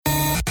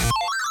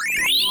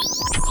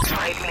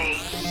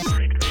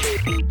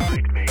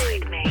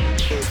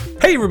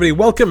Hey everybody,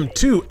 welcome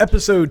to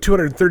episode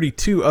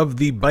 232 of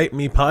the Bite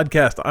Me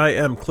podcast. I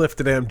am Cliff.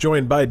 Today I'm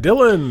joined by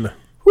Dylan.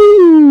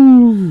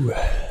 Woo!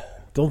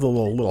 Dylan's a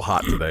little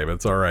hot today, but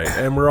it's all right.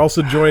 And we're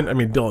also joined,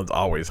 Dylan's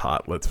always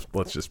hot,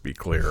 let's just be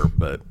clear,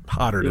 but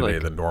hotter today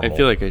than normal. I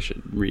feel like I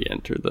should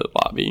re-enter the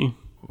lobby.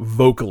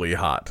 Vocally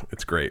hot.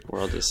 It's great.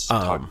 Or I'll just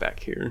talk back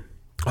here.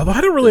 Although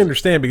I don't really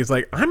understand because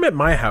I'm at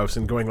my house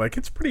and going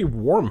it's pretty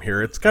warm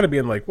here. It's got to be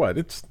in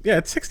it's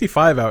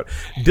 65 out.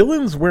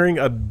 Dylan's wearing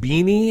a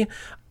beanie,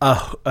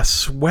 a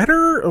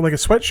sweater or a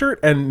sweatshirt,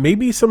 and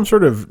maybe some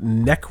sort of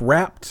neck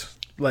wrapped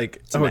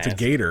it's a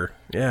gator.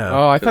 Yeah.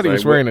 Oh, I thought he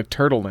was wearing a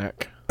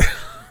turtleneck.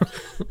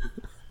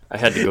 I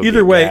had to go.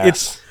 Either way,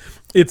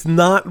 it's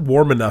not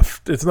warm enough.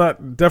 It's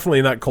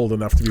definitely not cold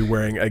enough to be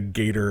wearing a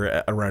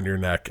gator around your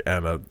neck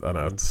and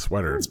a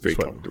sweater. It's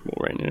pretty comfortable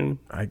right now.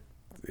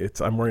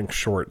 I'm wearing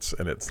shorts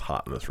and it's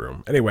hot in this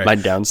room. Anyway, my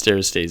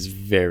downstairs stays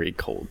very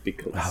cold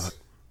because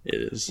it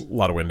is a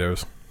lot of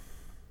windows.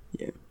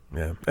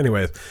 Yeah.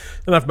 Anyways,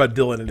 enough about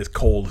Dylan and his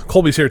cold.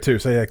 Colby's here too.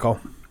 Say hey, Cole.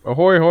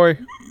 Ahoy, hoy.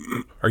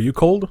 Are you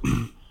cold?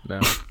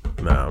 No.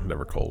 No, I'm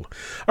never cold.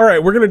 All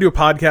right, we're going to do a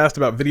podcast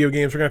about video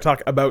games. We're going to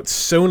talk about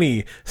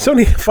Sony.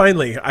 Sony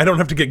finally, I don't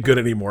have to get good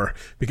anymore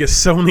because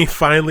Sony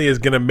finally is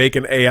going to make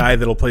an AI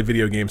that'll play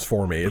video games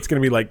for me. It's going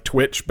to be like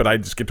Twitch, but I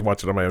just get to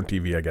watch it on my own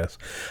TV, I guess.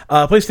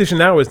 PlayStation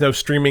Now is now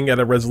streaming at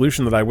a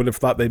resolution that I would have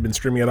thought they'd been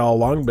streaming it all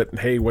along, but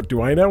hey, what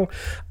do I know?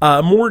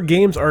 More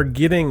games are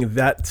getting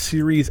that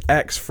Series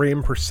X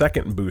frame per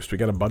second boost. We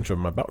got a bunch of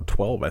them, about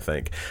 12, I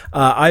think.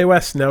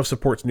 iOS now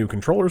supports new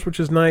controllers,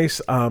 which is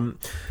nice.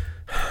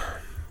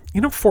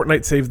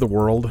 Fortnite saved the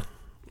world.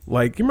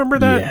 You remember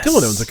that? Yes.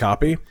 Dylan owns a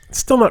copy. It's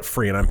still not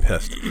free, and I'm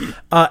pissed.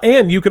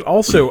 And you could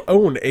also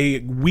own a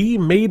Wii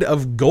made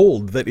of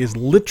gold that is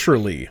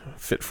literally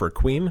fit for a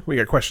queen. We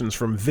got questions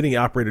from Vinny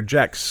Operator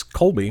Jax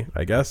Colby,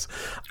 I guess.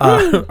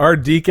 Our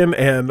Deacon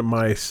and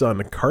my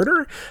son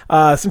Carter.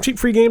 Some cheap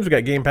free games. We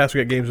got Game Pass.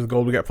 We got games with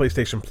gold. We got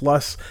PlayStation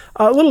Plus.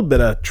 A little bit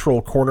of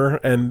Troll Corner.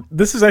 And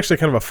this is actually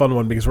kind of a fun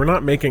one because we're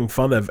not making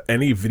fun of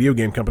any video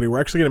game company.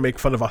 We're actually going to make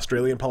fun of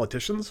Australian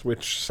politicians,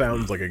 which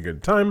sounds like a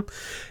good time.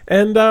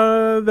 And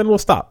then we'll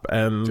stop.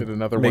 And did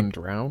another one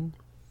drown?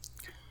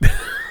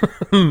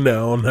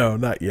 No,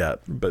 not yet.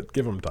 But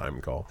give them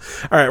time, Cole.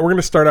 All right, we're going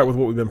to start out with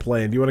what we've been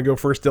playing. Do you want to go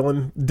first,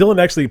 Dylan? Dylan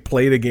actually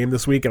played a game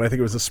this week, and I think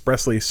it was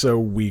expressly so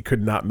we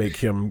could not make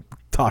him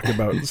talk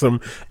about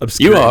some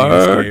obscure. You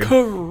are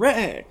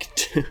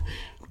correct.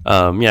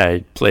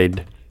 I played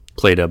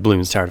a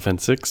Bloons Tower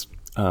Defense 6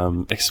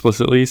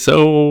 explicitly,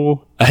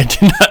 so I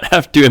did not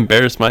have to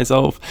embarrass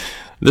myself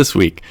this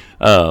week.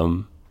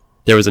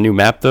 There was a new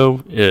map,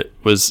 though. It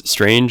was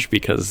strange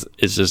because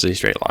it's just a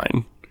straight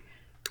line.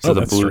 So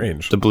that's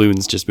strange. The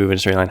balloons just move in a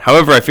straight line.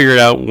 However, I figured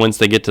out once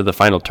they get to the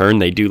final turn,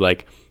 they do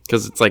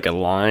because it's like a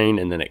line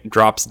and then it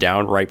drops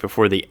down right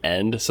before the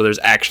end. So there's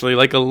actually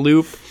a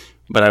loop,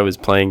 but I was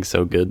playing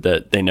so good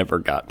that they never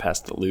got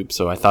past the loop.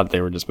 So I thought they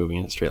were just moving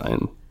in a straight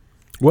line.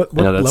 What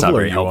level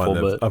are you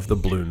on of the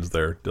balloons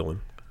there,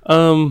 Dylan?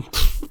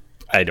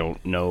 I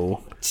don't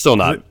know. Still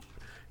not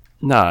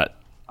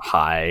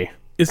high.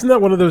 Isn't that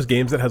one of those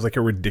games that has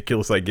a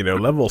ridiculous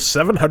level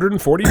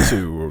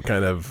 742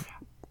 kind of?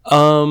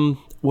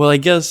 Well, I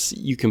guess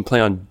you can play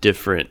on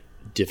different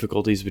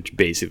difficulties, which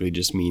basically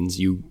just means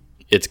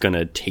it's going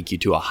to take you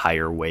to a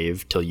higher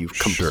wave till you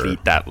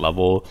complete that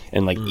level.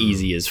 And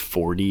easy is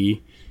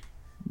 40,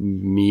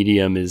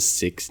 medium is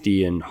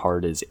 60, and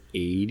hard is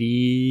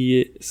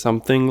 80,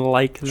 something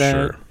like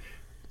that.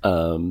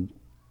 Sure.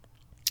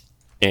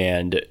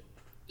 And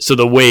so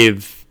the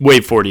wave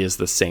 40 is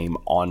the same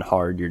on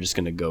hard. You're just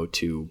going to go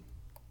to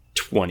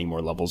 20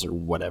 more levels or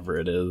whatever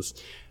it is.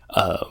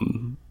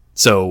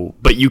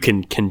 But you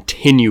can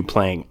continue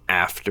playing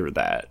after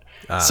that.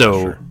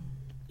 Sure.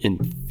 In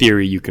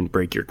theory, you can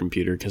break your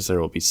computer because there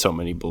will be so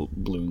many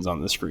balloons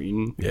on the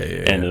screen.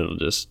 And it'll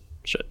just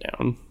shut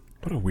down.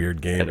 What a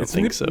weird game. I don't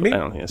think so. I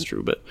don't think that's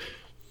true, but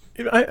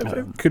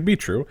it could be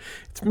true.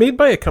 It's made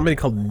by a company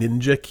called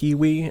Ninja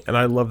Kiwi, and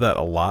I love that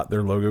a lot.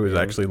 Their logo is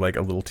actually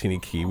a little teeny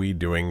kiwi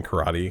doing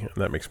karate, and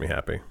that makes me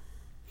happy.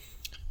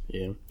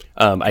 Yeah.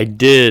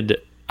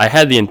 I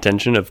had the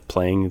intention of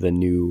playing the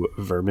new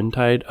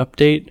Vermintide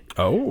update.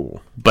 Oh.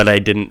 But I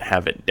didn't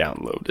have it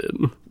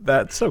downloaded.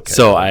 That's okay.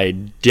 So I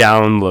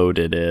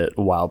downloaded it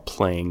while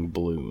playing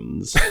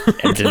Bloons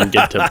and didn't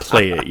get to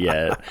play it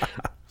yet.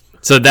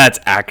 So that's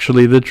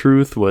actually the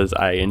truth, was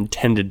I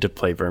intended to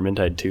play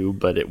Vermintide 2,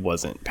 but it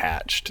wasn't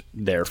patched.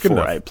 Therefore,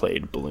 I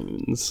played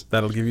Bloons.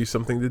 That'll give you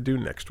something to do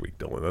next week,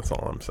 Dylan. That's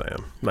all I'm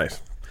saying. Nice.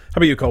 How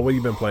about you, Cole? What have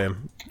you been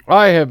playing?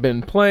 I have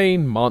been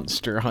playing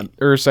Monster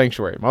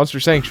Sanctuary.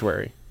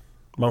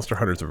 Monster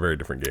Hunter is a very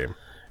different game.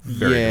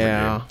 Very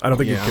different game. I don't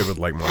think your kid would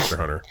like Monster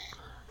Hunter.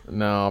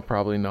 No,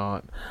 probably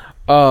not.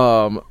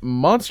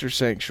 Monster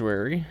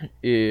Sanctuary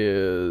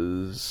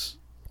is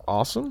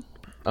awesome.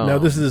 Now,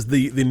 this is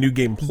the new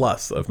game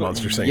plus of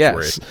Monster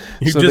Sanctuary. Yes.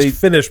 You just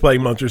finished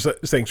playing Monster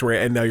Sanctuary,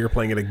 and now you're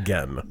playing it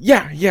again.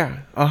 Yeah,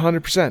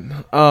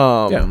 100%.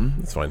 Yeah,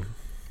 that's fine.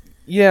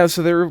 Yeah,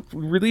 so they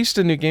released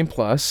a New Game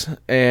Plus,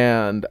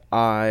 and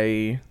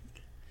I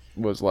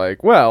was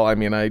like, well, I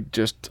mean, I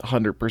just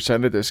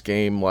 100%ed this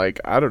game, like,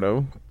 I don't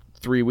know,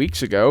 3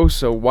 weeks ago,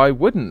 so why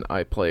wouldn't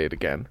I play it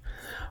again?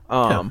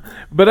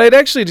 But I'd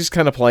actually just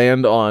kind of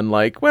planned on,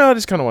 like, well, I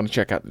just kind of want to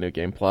check out the New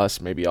Game Plus.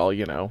 Maybe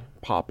I'll,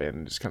 pop in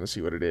and just kind of see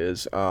what it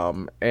is.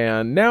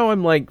 And now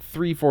I'm like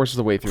 3/4 of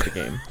the way through the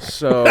game.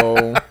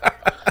 So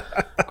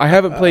I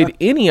haven't played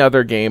any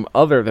other game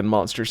other than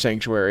Monster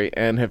Sanctuary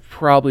and have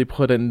probably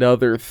put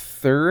another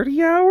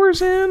 30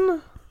 hours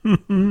in.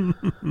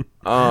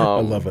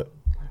 I love it.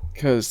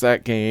 Because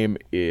that game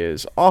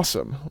is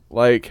awesome.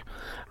 Like,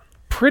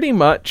 pretty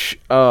much,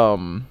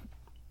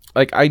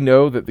 like, I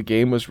know that the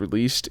game was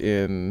released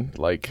in,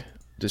 like,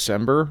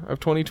 December of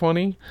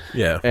 2020.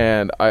 Yeah.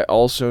 And I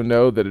also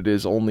know that it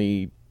is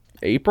only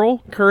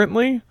April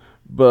currently,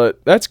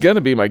 but that's going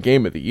to be my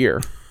game of the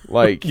year.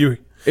 Like,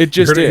 it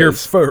just heard it here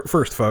is.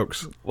 First,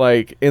 folks.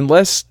 Like,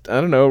 unless,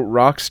 I don't know,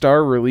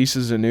 Rockstar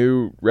releases a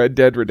new Red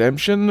Dead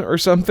Redemption or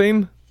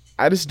something,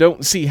 I just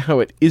don't see how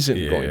it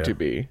isn't going to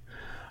be.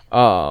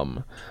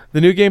 The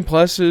New Game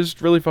Plus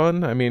is really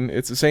fun. I mean,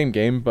 it's the same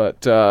game,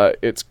 but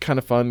it's kind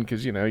of fun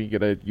because, you get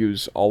to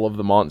use all of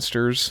the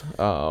monsters,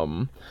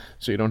 so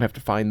you don't have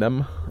to find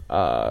them.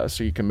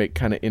 So you can make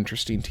kind of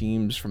interesting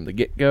teams from the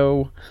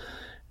get-go.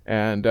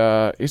 And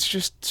it's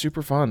just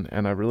super fun,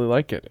 and I really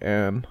like it.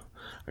 And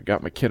I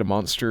got my Kid a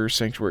Monster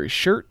Sanctuary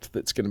shirt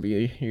that's going to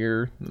be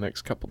here in the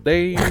next couple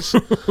days.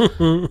 I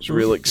was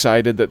really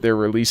excited that they're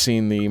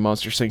releasing the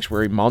Monster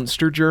Sanctuary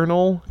Monster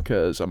Journal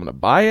because I'm going to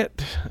buy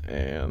it.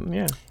 And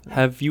yeah.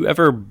 Have you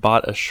ever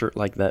bought a shirt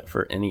like that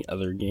for any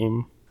other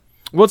game?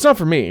 Well, it's not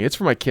for me. It's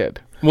for my kid.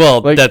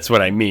 Well, like, that's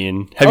what I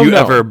mean. Have you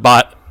ever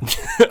bought...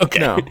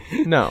 Okay.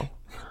 No.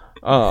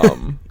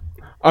 I'm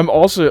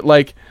also,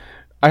 like...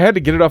 I had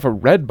to get it off of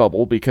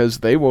Redbubble because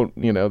they won't,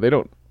 they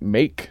don't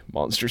make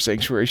Monster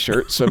Sanctuary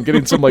shirts. So I'm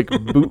getting some like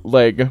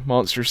bootleg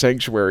Monster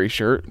Sanctuary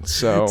shirt.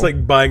 So it's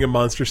like buying a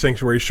Monster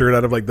Sanctuary shirt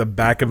out of like the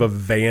back of a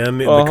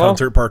van in the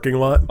concert parking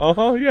lot.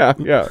 Yeah.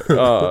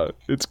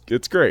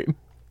 It's great.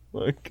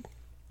 Like,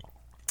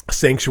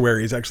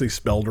 Sanctuary is actually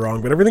spelled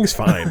wrong, but everything's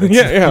fine.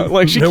 Yeah.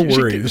 Like no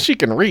worries. She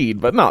can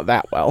read, but not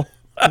that well.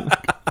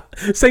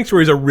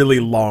 Sanctuary is a really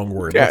long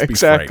word. Yeah, let's be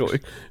exactly.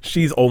 frank.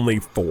 She's only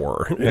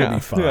 4. It'll be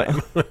fine.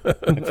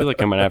 I feel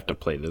like I'm gonna have to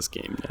play this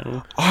game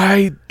now.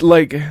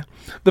 The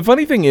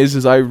funny thing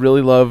is I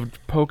really loved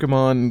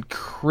Pokemon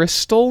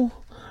Crystal,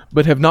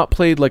 but have not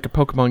played like a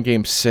Pokemon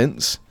game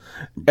since.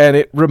 And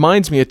it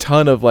reminds me a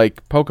ton of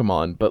like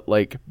Pokemon, but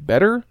like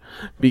better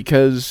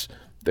because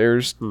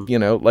there's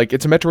like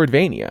it's a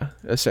Metroidvania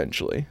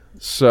essentially.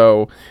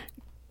 So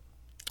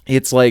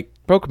it's like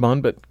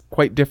Pokemon, but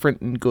quite different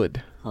and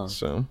good.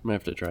 So I'm gonna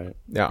have to try it.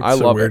 Yeah, it's I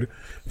love it.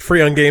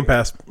 Free on Game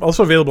Pass.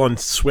 Also available on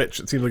Switch.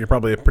 It seems like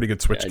probably a pretty good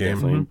Switch game.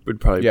 Definitely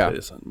would probably play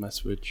this on my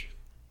Switch.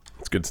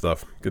 It's good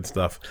stuff. Good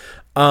stuff.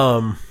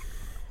 I'm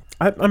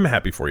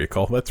happy for you,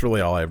 Cole. That's really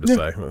all I have to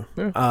say.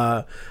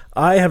 Yeah.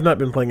 I have not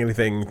been playing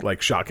anything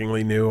like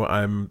shockingly new.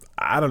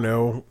 I don't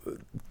know,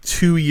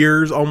 2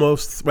 years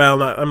almost.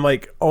 Well, I'm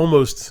like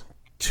almost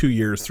 2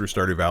 years through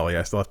Stardew Valley.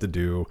 I still have to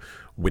do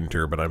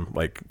winter, but I'm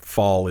like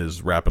fall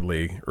is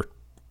rapidly. Or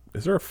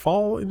is there a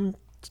fall in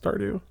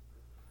Stardew?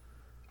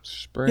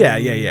 Spring. Yeah.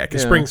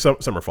 Because spring,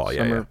 summer, fall.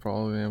 Summer,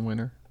 fall, and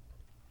winter.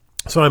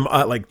 So I'm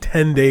at like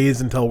 10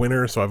 days until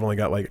winter, so I've only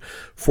got like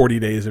 40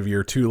 days of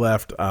year 2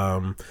 left.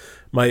 I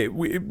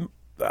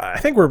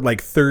think we're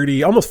like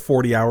 30, almost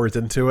 40 hours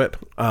into it,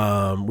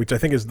 which I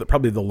think is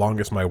probably the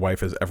longest my wife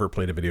has ever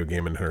played a video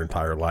game in her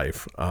entire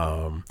life.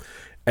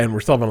 And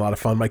we're still having a lot of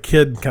fun. My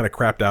kid kind of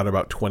crapped out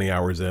about 20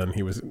 hours in.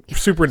 He was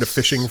super into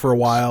fishing for a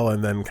while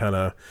and then kind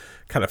of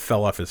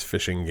fell off his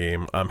fishing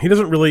game. He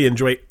doesn't really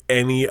enjoy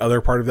any other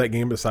part of that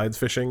game besides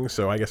fishing,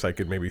 so I guess I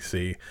could maybe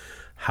see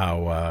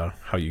how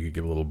you could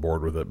get a little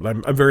bored with it.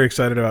 But I'm very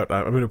excited about.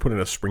 I'm going to put in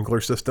a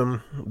sprinkler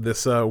system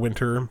this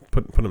winter.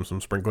 Put in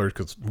some sprinklers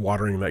because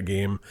watering that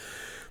game,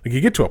 like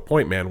you get to a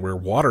point, man, where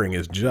watering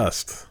is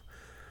just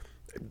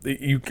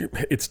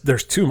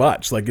there's too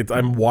much. Like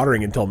I'm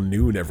watering until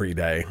noon every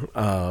day,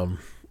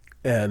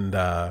 and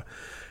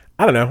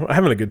I don't know. I'm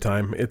having a good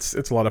time. It's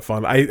a lot of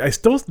fun. I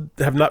still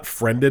have not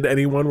friended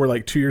anyone. We're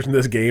like 2 years in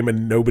this game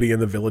and nobody in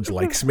the village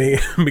likes me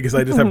because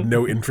I just have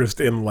no interest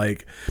in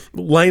like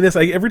Linus.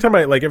 Every time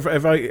I like if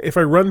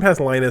I run past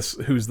Linus,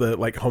 who's the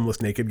like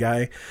homeless naked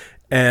guy,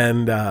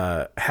 and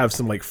have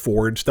some like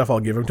forage stuff,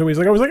 I'll give him to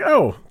him. I was like,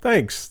 oh,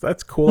 thanks.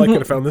 That's cool. I could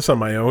have found this on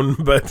my own,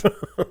 but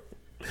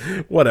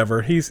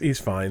whatever. He's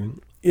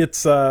fine.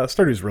 It's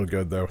Stardew's real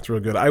good though. It's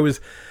real good.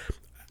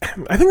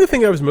 I think the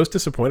thing I was most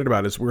disappointed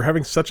about is we were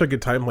having such a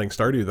good time playing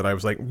Stardew that I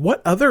was like, what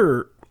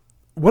other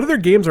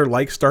games are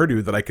like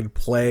Stardew that I could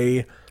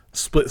play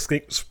split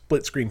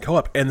screen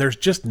co-op? And there's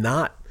just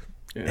not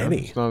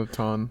any. It's not a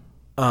ton.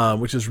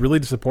 Which is really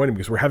disappointing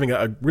because we're having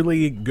a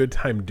really good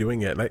time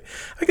doing it. And I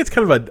think it's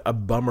kind of a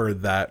bummer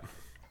that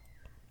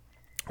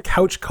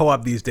couch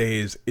co-op these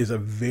days is a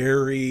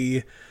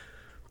very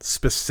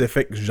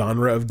specific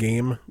genre of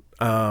game.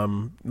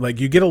 Like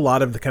you get a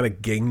lot of the kind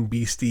of gang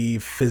beastie,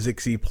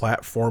 physicsy,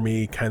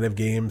 platformy kind of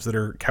games that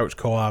are couch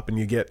co-op, and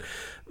you get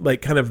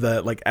like kind of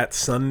the like at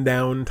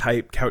sundown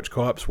type couch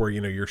co-ops where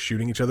you're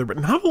shooting each other, but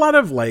not a lot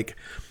of like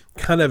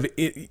kind of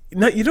it.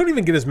 Not you don't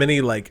even get as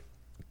many like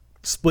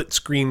split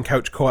screen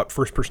couch co-op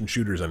first person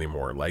shooters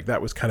anymore. Like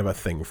that was kind of a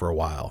thing for a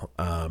while.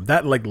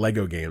 That like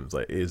Lego games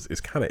is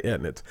kind of it,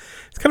 and it's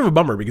kind of a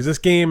bummer because this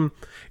game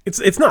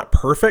it's not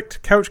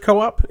perfect couch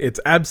co-op.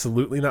 It's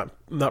absolutely not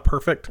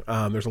perfect.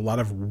 There's a lot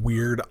of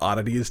weird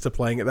oddities to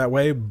playing it that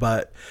way,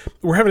 but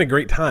we're having a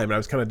great time, and I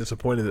was kind of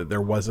disappointed that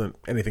there wasn't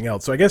anything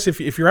else. So I guess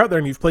if you're out there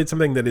and you've played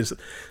something that is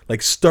like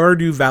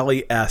Stardew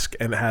Valley-esque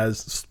and has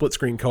split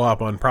screen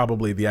co-op on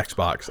probably the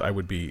Xbox,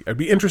 I'd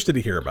be interested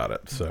to hear about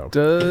it. So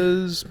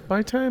does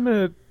My Time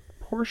at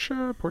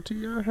Portia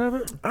have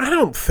it? I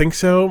don't think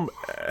so.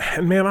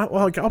 And man,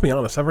 I'll be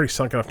honest, I've already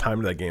sunk enough time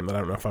into that game that I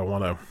don't know if I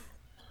want to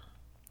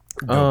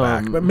go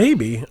back, but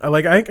maybe.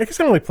 I guess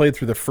I only played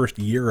through the first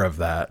year of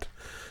that.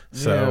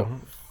 So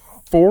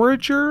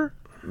Forager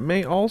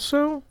may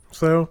also.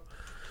 So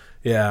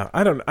yeah,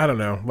 I don't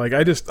know. Like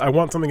I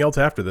want something else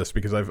after this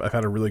because I've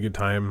had a really good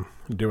time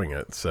doing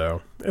it.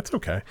 So it's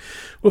okay.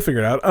 We'll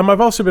figure it out.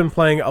 I've also been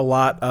playing a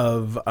lot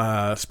of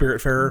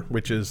Spiritfarer,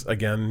 which is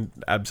again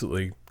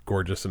absolutely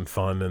gorgeous and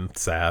fun and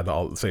sad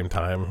all at the same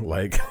time.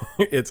 Like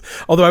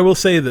although I will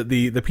say that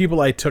the people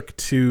I took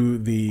to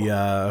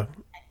the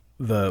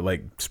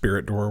like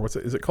spirit door,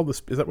 is it called?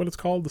 Is that what it's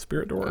called? The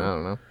spirit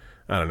door?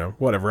 I don't know.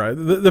 Whatever.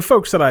 The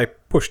folks that I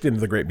pushed into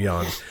the great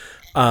beyond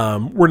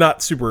were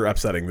not super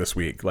upsetting this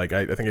week. Like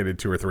I think I did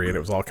 2 or 3, and it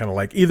was all kind of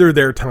like either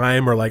their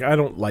time or like I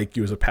don't like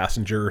you as a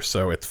passenger,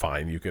 so it's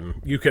fine. You can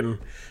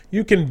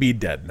be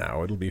dead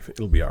now. It'll be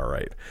all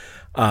right.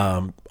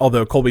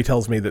 Although Colby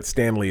tells me that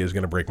Stanley is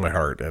going to break my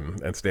heart,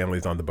 and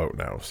Stanley's on the boat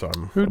now, so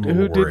I'm a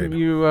little worried.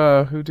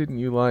 Who didn't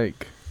you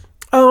like?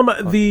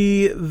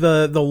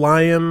 The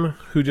lion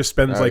who just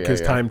spends his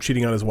time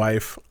cheating on his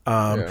wife,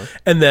 and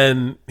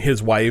then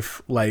his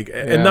wife,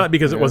 and not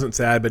because it wasn't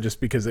sad, but just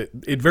because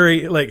it's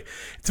very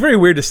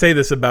weird to say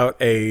this about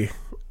a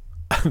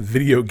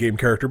video game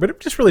character, but it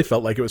just really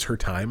felt like it was her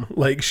time.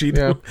 Like I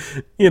felt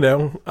kind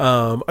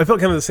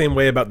of the same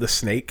way about the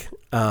snake,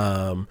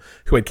 who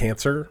had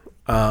cancer.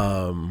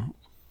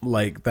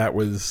 Like that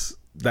was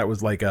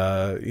like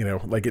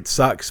like it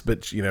sucks,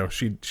 but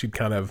she'd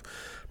kind of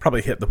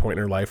probably hit the point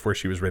in her life where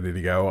she was ready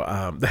to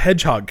go. The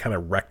hedgehog kind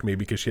of wrecked me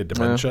because she had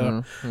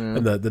dementia,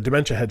 and the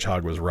dementia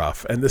hedgehog was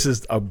rough. And this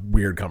is a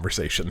weird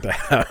conversation to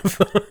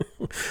have,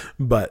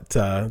 but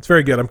it's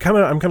very good. I'm kind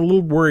of a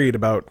little worried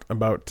about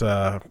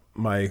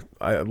my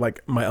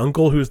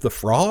uncle who's the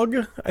frog.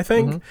 I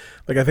think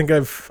I think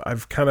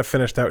I've kind of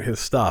finished out his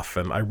stuff,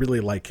 and I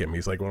really like him.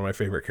 He's like one of my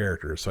favorite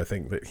characters. So I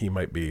think that he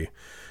might be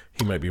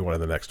one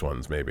of the next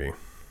ones. Maybe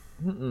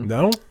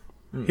no,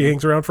 he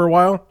hangs around for a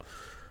while.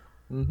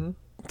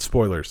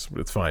 Spoilers,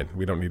 but it's fine.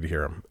 We don't need to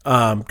hear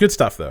them. Good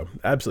stuff, though.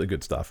 Absolutely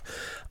good stuff.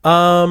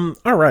 All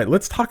right,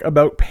 let's talk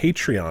about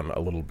Patreon a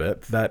little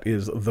bit. That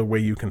is the way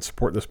you can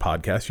support this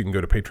podcast. You can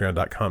go to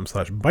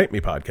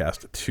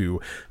patreon.com/bitemepodcast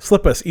to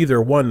slip us either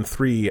 $1,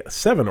 $3,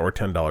 $7, or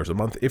 $10 a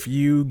month. If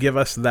you give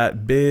us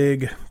that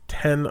big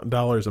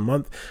 $10 a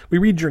month, we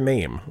read your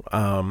name.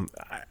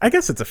 I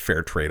guess it's a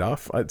fair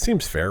trade-off. It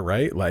seems fair,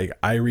 right? Like,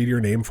 I read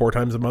your name 4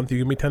 times a month, you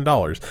give me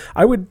 $10.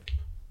 I would...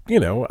 do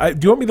you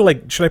want me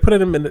to should I put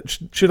it in,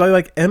 should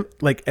I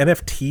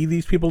NFT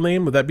these people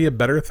name? Would that be a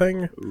better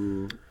thing?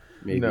 Ooh,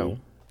 maybe. No,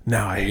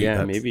 I hate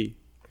that. Maybe.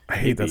 I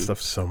hate that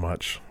stuff so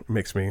much. It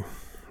makes me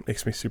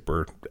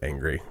super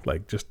angry.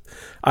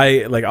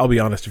 I'll be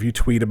honest, if you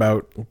tweet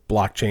about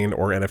blockchain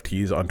or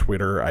NFTs on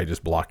Twitter, I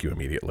just block you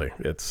immediately.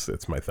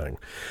 It's my thing.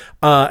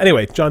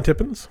 Anyway, John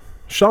Tippins,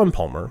 Sean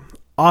Palmer,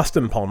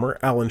 Austin Palmer,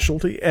 Alan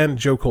Schulte, and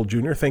Joe Cole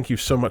Jr., thank you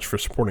so much for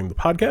supporting the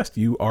podcast.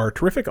 You are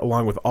terrific,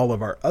 along with all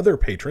of our other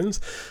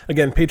patrons.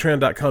 Again,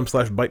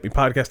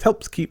 patreon.com/bitemepodcast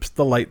helps keeps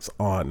the lights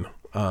on.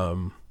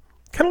 Kind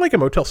of like a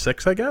Motel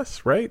 6, I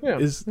guess, right? Yeah.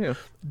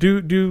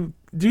 Do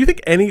you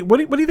think what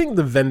do you think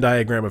the Venn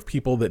diagram of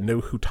people that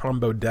know who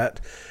Tom Bodett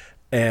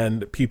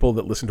and people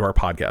that listen to our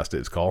podcast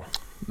is, Cole?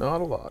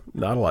 Not a lot.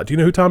 Not a lot. Do you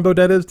know who Tom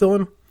Bodett is,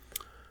 Dylan?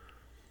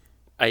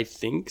 I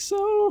think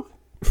so.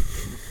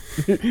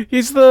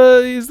 He's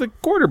the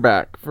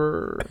quarterback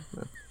for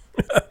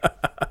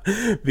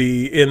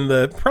in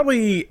the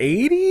probably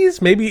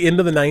 80s, maybe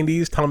into the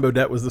 90s. Tom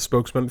Bodett was the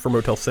spokesman for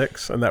Motel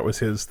 6, and that was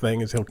his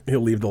thing. Is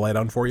he'll leave the light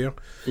on for you.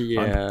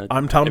 Yeah,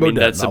 I'm Tom Bodett.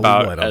 That's I'll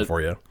about leave the light on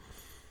for you.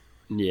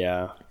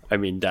 Yeah, I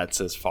mean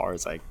that's as far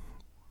as I.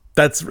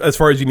 That's as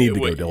far as you need to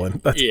go,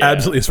 Dylan. That's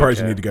absolutely as far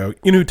as you need to go.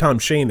 You know who Tom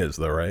Shane is,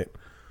 though, right?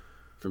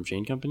 From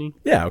Shane Company?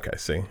 Yeah, okay,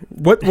 see.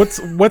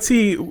 What's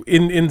he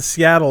in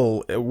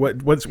Seattle?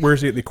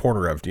 Where's he at the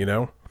corner of? Do you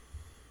know?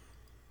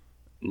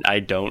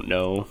 I don't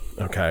know.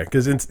 Okay,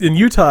 because in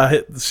Utah,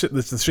 it's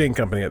the Shane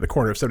Company at the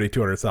corner of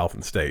 7200 South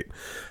and State.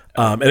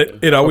 And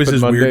it always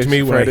is Mondays, weird to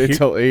me when Friday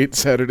till 8,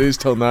 Saturdays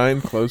till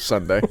 9, closed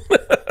Sunday.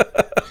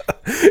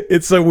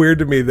 It's so weird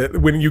to me that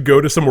when you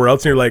go to somewhere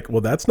else and you're like,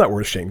 well, that's not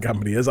where Shane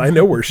Company is. I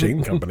know where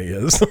Shane Company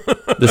is.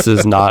 This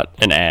is not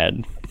an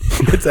ad.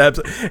 It's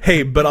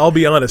Hey, but I'll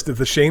be honest. If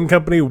the Shane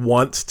Company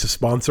wants to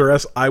sponsor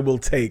us, I will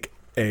take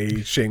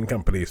a Shane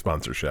Company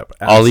sponsorship.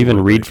 Absolutely. I'll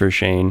even read for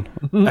Shane.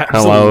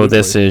 Hello,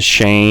 this is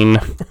Shane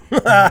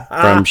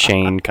from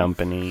Shane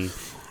Company.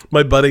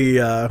 My buddy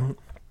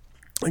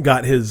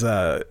got his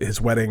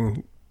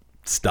wedding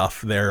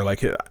stuff there.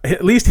 Like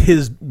at least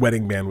his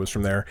wedding band was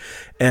from there,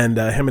 and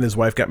him and his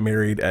wife got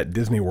married at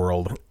Disney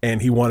World,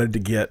 and he wanted to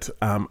get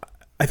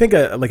I think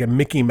a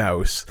Mickey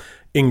Mouse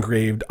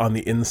engraved on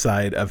the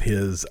inside of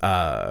his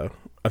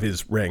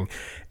ring.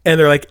 And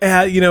they're like,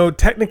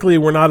 technically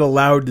we're not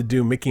allowed to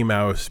do Mickey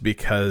Mouse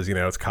because,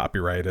 it's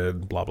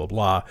copyrighted, blah, blah,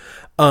 blah.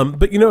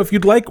 But, if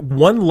you'd like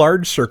one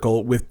large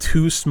circle with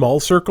two small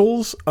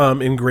circles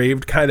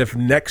engraved kind of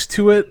next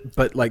to it,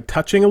 but like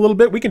touching a little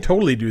bit, we can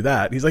totally do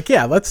that. He's like,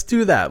 yeah, let's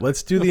do that.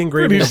 Let's do the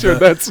engraving. Pretty sure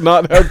that's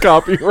not how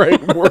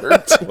copyright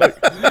works. Like,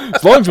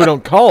 as long as we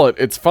don't call it,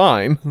 it's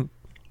fine.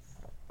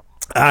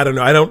 I don't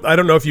know. I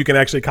don't know if you can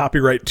actually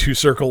copyright two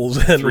circles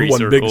and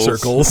big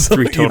circles.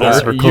 Three total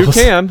circles. You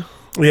can.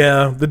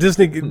 Yeah, the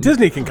Disney can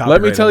copyright.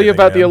 Let me tell you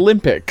about the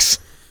Olympics.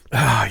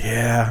 Oh,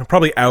 yeah.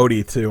 Probably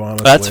Audi, too,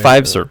 honestly. That's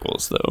 5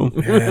 circles, though.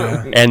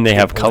 Yeah. And they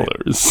have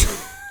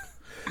colors.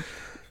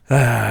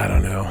 I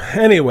don't know.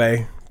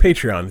 Anyway,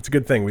 Patreon. It's a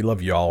good thing. We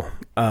love y'all.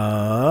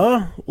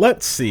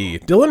 Let's see.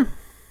 Dylan?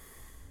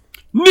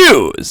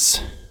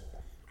 News!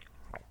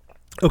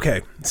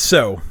 Okay,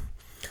 so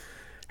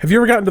have you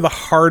ever gotten to the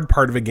hard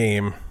part of a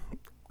game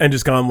and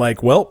just gone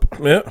like, well,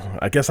 yeah,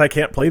 I guess I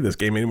can't play this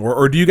game anymore?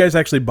 Or do you guys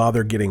actually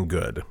bother getting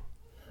good?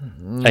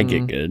 I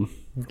get good.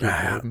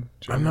 I'm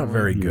not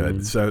very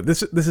good. So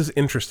this is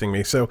interesting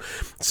me. So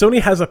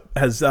Sony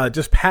has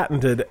just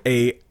patented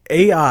a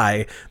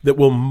AI that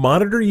will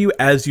monitor you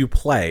as you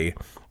play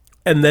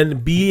and then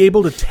be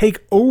able to take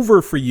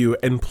over for you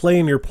and play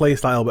in your play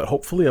style, but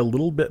hopefully a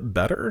little bit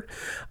better.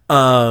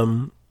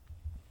 And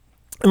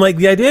like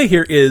the idea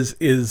here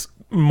is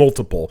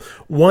multiple.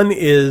 One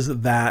is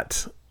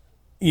that,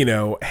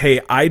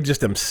 hey, I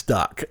just am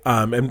stuck.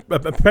 And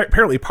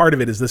apparently part of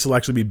it is this will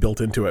actually be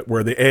built into it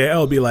where the AI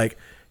will be like,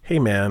 hey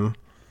man,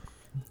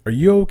 are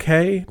you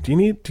okay? Do you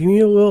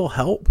need a little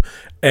help?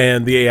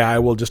 And the AI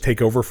will just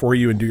take over for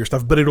you and do your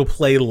stuff, but it'll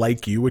play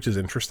like you, which is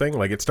interesting.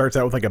 Like it starts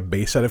out with like a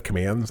base set of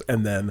commands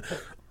and then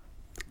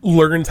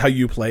learns how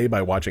you play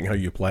by watching how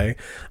you play.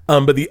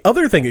 But the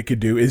other thing it could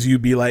do is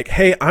you'd be like,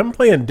 hey, I'm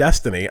playing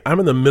Destiny. I'm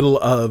in the middle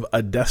of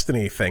a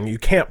Destiny thing. You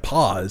can't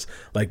pause.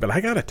 Like, but I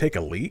got to take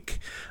a leak.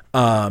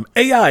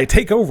 AI,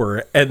 take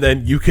over. And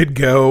then you could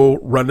go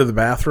run to the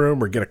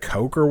bathroom or get a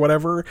Coke or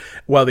whatever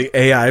while the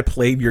AI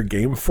played your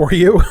game for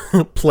you,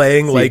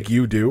 playing like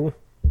you do.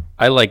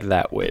 I like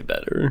that way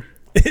better.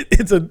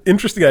 It's an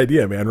interesting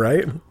idea, man,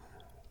 right?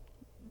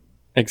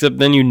 Except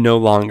then you no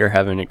longer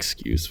have an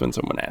excuse when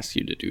someone asks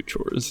you to do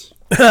chores.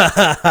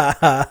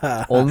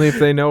 Only if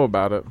they know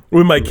about it.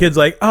 When my kid's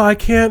like, oh, I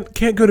can't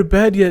go to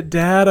bed yet,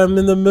 Dad. I'm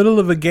in the middle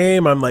of a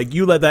game. I'm like,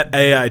 you let that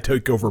AI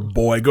take over,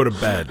 boy. Go to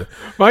bed.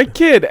 My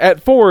kid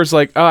at 4 is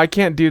like, oh, I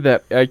can't do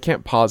that. I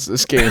can't pause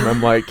this game.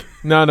 I'm like,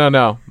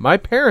 no. My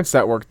parents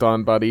that worked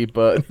on, buddy,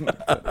 but...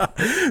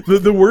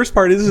 the worst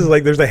part is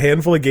like there's a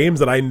handful of games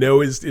that I know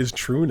is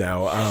true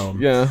now.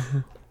 Yeah.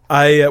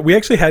 We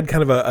actually had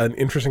kind of an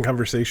interesting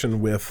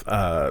conversation with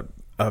the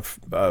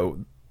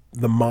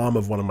mom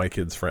of one of my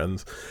kids'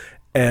 friends,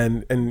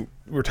 and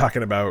we're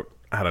talking about,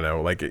 I don't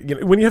know, like,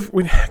 when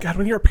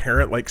you're a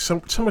parent, like so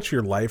much of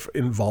your life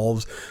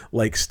involves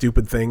like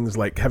stupid things,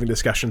 like having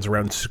discussions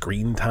around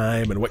screen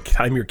time and what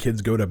time your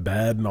kids go to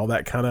bed and all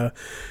that kind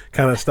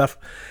of stuff,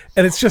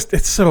 and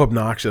it's so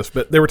obnoxious.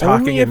 But they were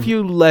talking. Only if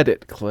you let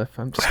it, Cliff.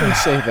 I'm just gonna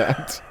say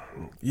that.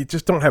 You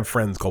just don't have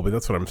friends, Colby.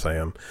 That's what I'm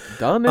saying.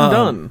 Done and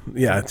done.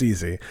 Yeah, it's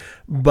easy.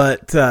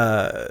 But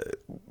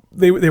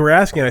they were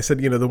asking, I said,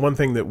 the one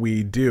thing that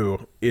we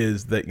do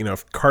is that,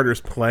 if Carter's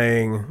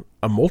playing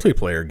a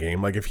multiplayer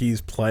game, like if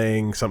he's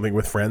playing something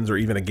with friends or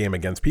even a game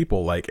against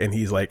people, like, and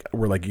he's like,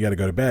 we're like, you got to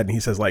go to bed. And he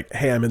says like,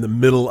 hey, I'm in the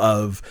middle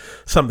of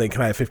something.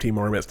 Can I have 15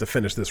 more minutes to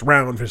finish this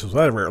round? Finish this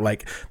whatever.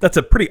 Like, that's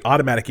a pretty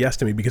automatic yes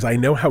to me because I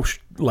know how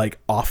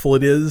awful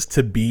it is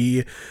to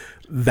be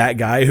that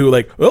guy who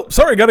like, oh,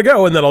 sorry, gotta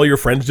go, and then all your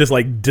friends just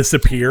like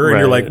disappear, and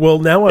you're like, well,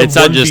 now I'm 1v3. It's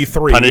not just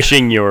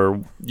punishing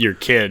your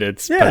kid;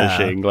 it's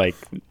punishing like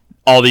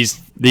all these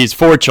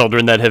 4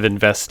 children that have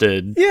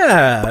invested,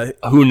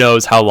 who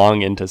knows how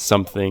long into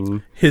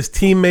something. His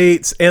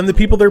teammates and the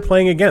people they're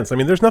playing against. I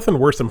mean, there's nothing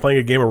worse than playing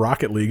a game of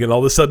Rocket League and all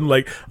of a sudden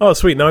like, oh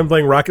sweet, now I'm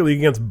playing Rocket League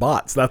against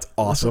bots. That's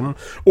awesome.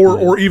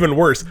 Or even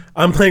worse,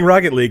 I'm playing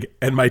Rocket League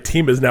and my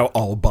team is now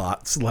all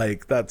bots.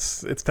 Like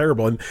it's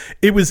terrible. And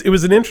it was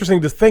an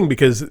interesting thing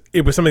because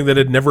it was something that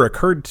had never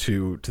occurred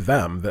to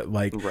them that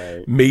like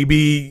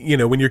maybe,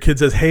 when your kid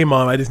says, hey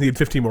mom, I just need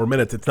 15 more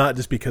minutes, it's not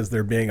just because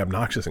they're being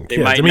obnoxious and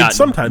kids. I mean,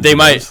 sometimes they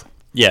might.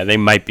 Yeah, they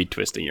might be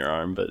twisting your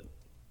arm, but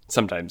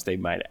sometimes they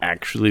might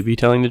actually be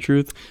telling the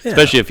truth,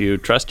 especially if you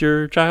trust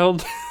your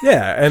child.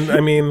 Yeah, and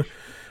I mean,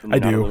 I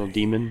do. A little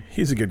demon.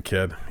 He's a good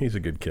kid.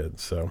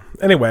 So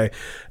anyway,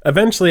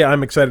 eventually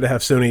I'm excited to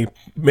have Sony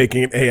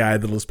making an AI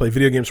that'll just play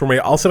video games for me.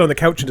 I'll sit on the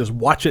couch and just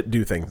watch it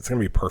do things. It's going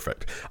to be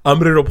perfect.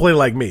 But it'll play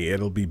like me.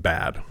 It'll be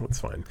bad. That's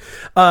fine.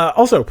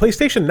 Also,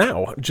 PlayStation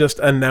Now just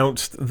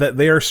announced that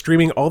they are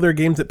streaming all their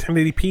games at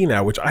 1080p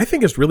now, which I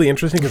think is really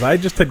interesting because I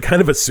just had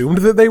kind of assumed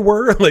that they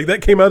were. Like,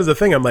 that came out as a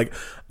thing. I'm like,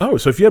 oh,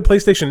 so if you had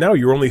PlayStation Now,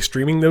 you're only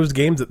streaming those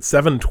games at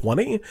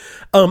 720,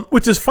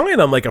 which is fine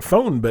on like a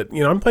phone, but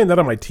I'm playing that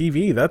on my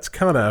TV. That's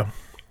kind of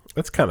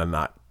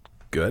not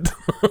good.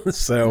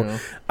 So yeah.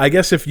 I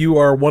guess if you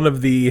are one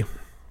of the,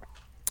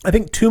 I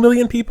think 2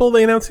 million people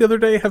they announced the other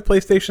day have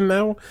PlayStation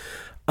Now,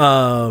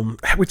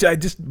 which I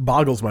just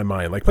boggles my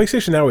mind. Like,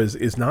 PlayStation Now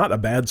is not a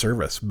bad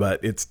service,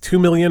 but it's 2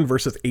 million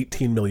versus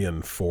 18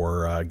 million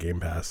for Game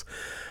Pass.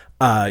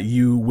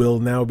 You will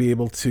now be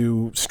able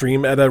to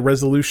stream at a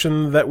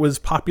resolution that was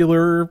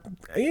popular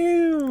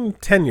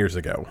 10 years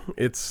ago.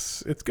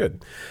 It's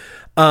good.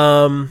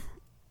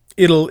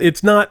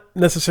 It's not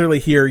necessarily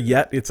here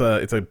yet. It's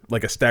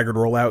like a staggered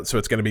rollout, so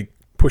it's going to be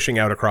pushing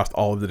out across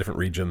all of the different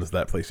regions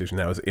that PlayStation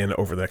Now is in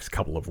over the next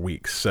couple of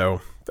weeks.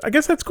 So I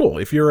guess that's cool.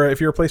 If you're a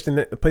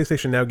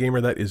PlayStation Now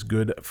gamer, that is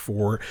good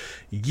for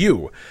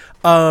you.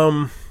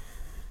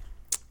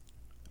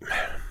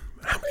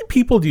 How many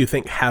people do you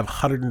think have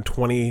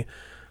 120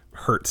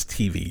 hertz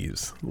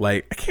TVs?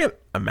 Like, I can't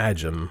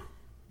imagine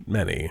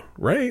many,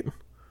 right?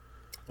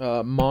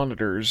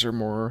 Monitors are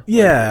more.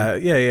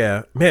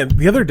 Yeah. Man,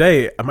 the other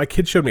day, my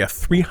kid showed me a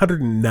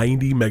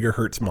 390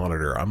 megahertz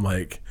monitor. I'm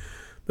like,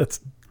 that's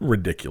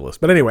ridiculous.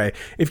 But anyway,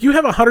 if you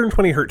have a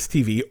 120 hertz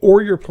TV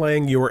or you're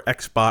playing your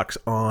Xbox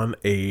on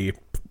a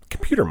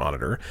computer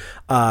monitor,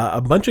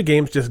 a bunch of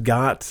games just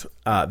got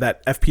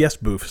that FPS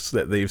boosts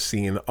that they've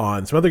seen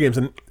on some other games,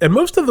 and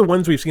most of the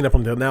ones we've seen up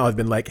until now have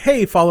been like,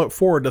 hey, Fallout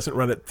 4 doesn't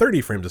run at 30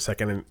 frames a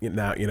second, and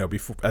now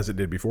before, as it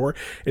did before,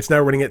 it's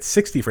now running at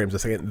 60 frames a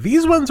second.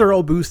 These ones are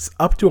all boosts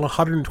up to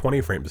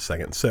 120 frames a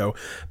second. So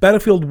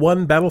Battlefield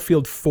 1,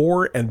 Battlefield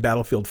 4, and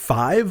Battlefield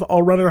 5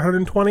 all run at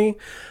 120.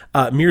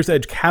 Mirror's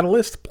Edge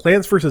Catalyst,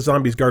 Plants vs.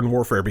 Zombies Garden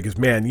Warfare, because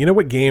man, you know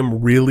what game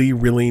really,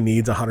 really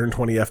needs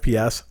 120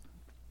 FPS?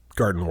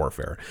 Garden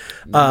Warfare.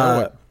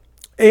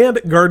 And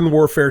Garden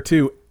Warfare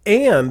 2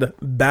 and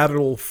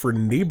Battle for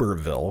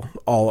Neighborville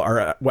all are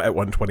at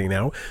 120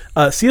 now.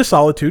 Sea of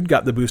Solitude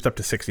got the boost up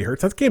to 60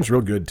 hertz. That game's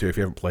real good too if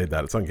you haven't played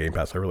that. It's on Game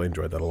Pass. I really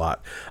enjoyed that a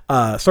lot.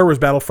 Star Wars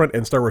Battlefront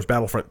and Star Wars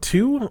Battlefront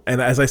 2.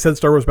 And as I said,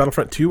 Star Wars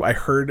Battlefront 2, I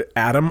heard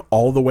Adam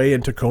all the way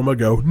in Tacoma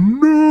go,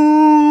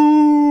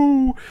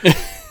 no!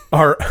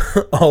 Are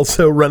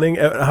also running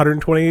at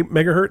 120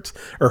 megahertz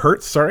or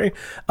hertz, sorry.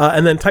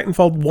 And then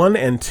Titanfall 1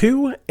 and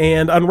 2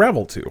 and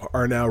Unravel 2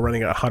 are now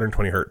running at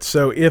 120 hertz.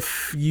 So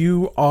if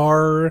you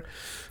are,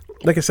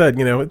 like I said,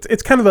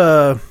 it's kind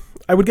of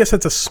I would guess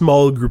it's a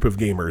small group of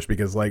gamers,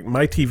 because like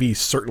my TV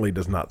certainly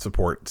does not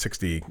support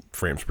 60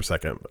 frames per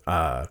second.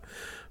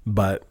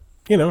 But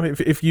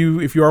if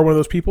you are one of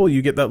those people,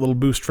 you get that little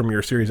boost from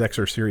your Series X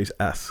or Series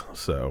S.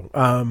 So,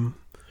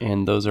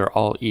 and those are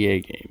all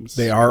EA games.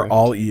 They are correct?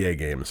 All EA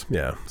games,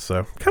 yeah.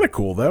 So kind of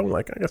cool though.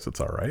 Like, I guess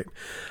it's all right.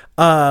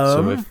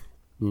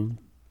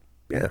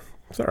 Yeah,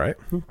 it's all right.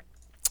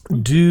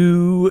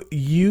 Do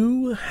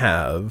you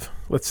have?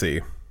 Let's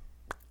see.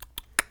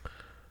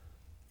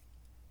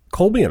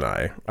 Colby and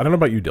I don't know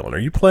about you, Dylan. Are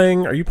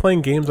you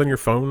playing games on your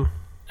phone?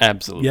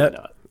 Absolutely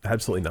not.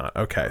 Absolutely not.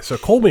 Okay, so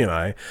Colby and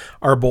I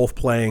are both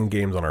playing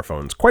games on our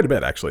phones quite a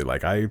bit, actually.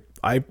 Like I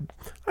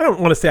don't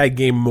want to say I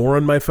game more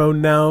on my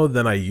phone now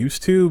than I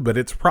used to, but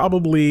it's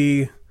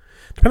probably,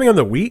 depending on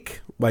the week,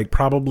 like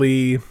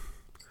probably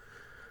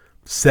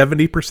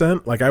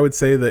 70%. Like, I would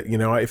say that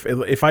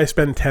if I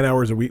spend 10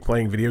 hours a week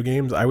playing video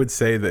games, I would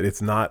say that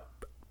it's not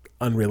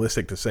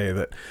unrealistic to say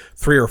that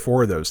 3 or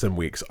 4 of those some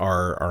weeks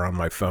are on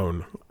my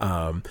phone.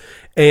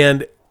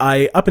 And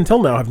I, up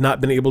until now, have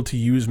not been able to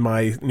use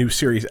my new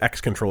Series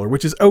X controller,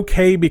 which is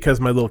okay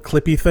because my little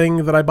clippy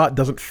thing that I bought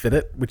doesn't fit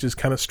it, which is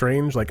kind of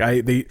strange. Like,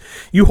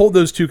 you hold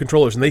those two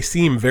controllers and they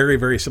seem very,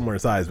 very similar in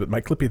size, but my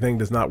clippy thing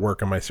does not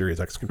work on my Series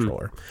X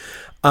controller.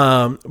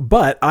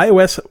 But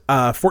iOS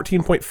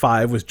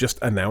 14.5 was just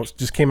announced,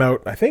 just came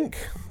out, I think,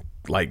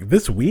 like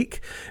this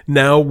week.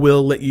 Now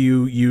will let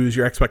you use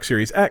your Xbox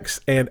Series X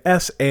and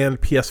S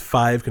and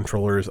PS5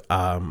 controllers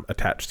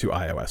attached to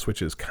iOS,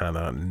 which is kind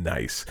of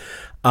nice.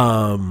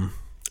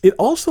 It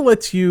also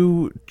lets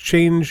you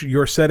change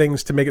your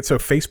settings to make it so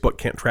Facebook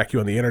can't track you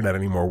on the internet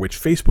anymore, which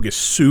Facebook is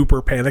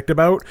super panicked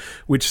about,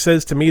 which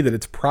says to me that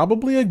it's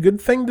probably a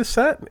good thing to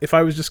set. If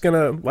I was just going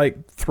to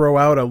like throw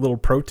out a little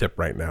pro tip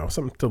right now,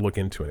 something to look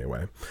into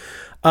anyway.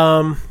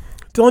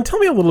 Dylan, tell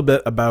me a little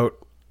bit about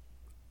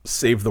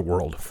Save the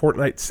World.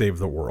 Fortnite Save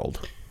the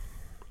World.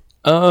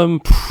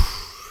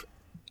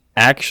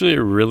 Actually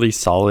a really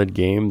solid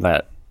game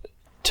that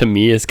to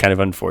me is kind of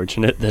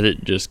unfortunate that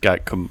it just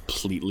got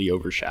completely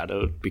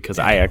overshadowed, because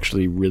I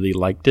actually really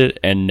liked it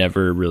and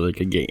never really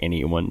could get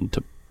anyone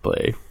to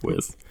play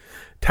with.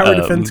 Tower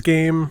defense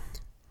game,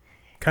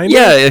 kind of?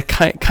 Yeah,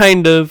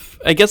 kind of.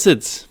 I guess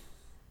it's,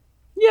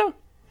 yeah.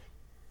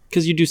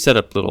 because you do set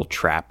up little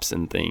traps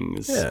and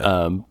things.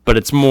 Yeah. But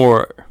it's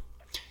more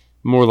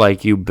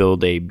like you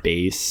build a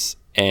base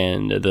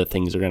and the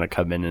things are going to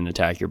come in and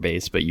attack your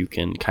base, but you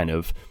can kind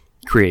of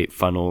create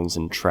funnels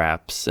and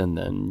traps, and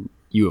then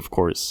you, of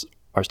course,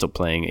 are still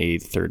playing a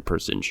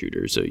third-person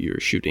shooter, so you're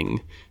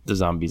shooting the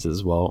zombies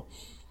as well.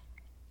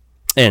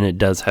 And it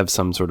does have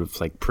some sort of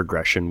like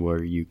progression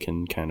where you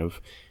can kind of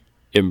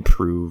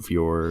improve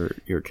your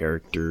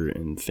character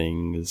and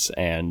things,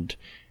 and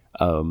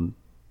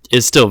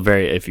it's still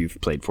very, if you've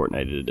played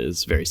Fortnite, it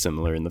is very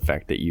similar in the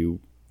fact that you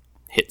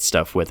hit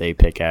stuff with a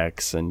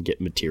pickaxe and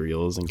get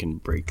materials and can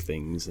break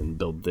things and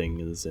build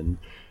things, and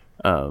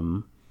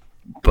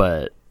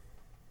but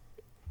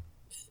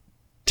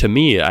to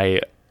me,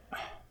 I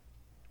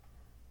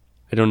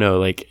don't know,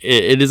 like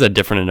it is a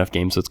different enough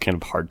game, so it's kind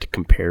of hard to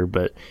compare,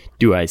 but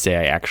do I say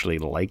I actually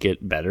like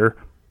it better?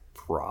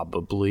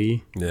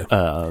 Probably.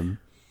 Yeah.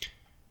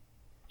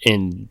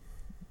 And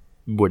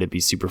would it be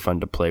super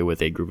fun to play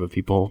with a group of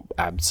people?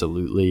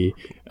 Absolutely.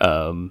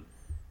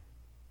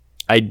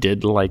 I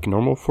did like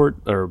normal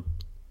or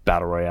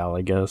Battle Royale,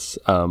 I guess,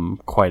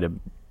 quite a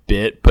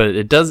bit, but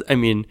it does, I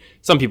mean,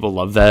 some people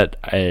love that.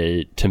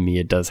 To me,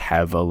 it does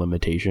have a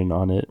limitation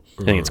on it.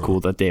 I think it's cool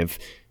that they have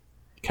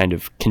kind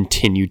of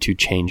continue to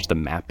change the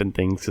map and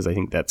things, because I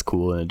think that's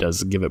cool and it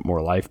does give it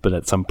more life, but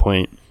at some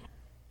point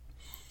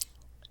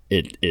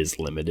it is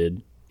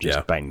limited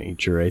just by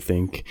nature, I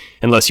think,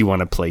 unless you want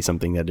to play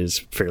something that is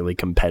fairly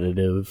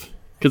competitive,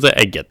 because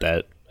I get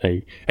that.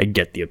 I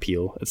get the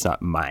appeal. It's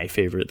not my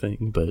favorite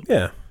thing, but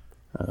yeah.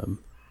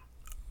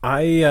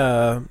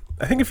 I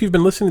think if you've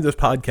been listening to this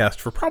podcast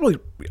for probably,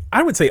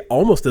 I would say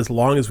almost as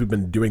long as we've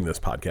been doing this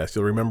podcast,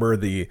 you'll remember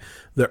the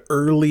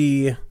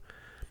early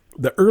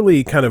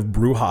kind of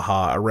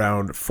brouhaha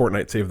around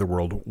Fortnite Save the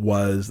World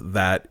was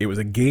that it was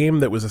a game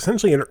that was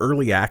essentially in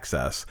early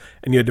access,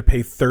 and you had to pay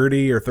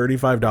 $30 or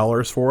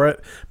 $35 for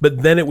it,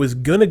 but then it was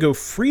going to go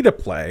free to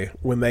play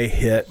when they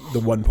hit the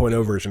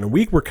 1.0 version. And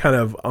we were kind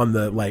of on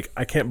the, like,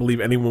 I can't believe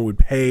anyone would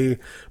pay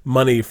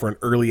money for an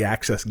early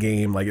access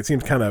game. Like, it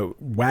seems kind of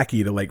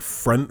wacky to, like,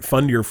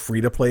 fund your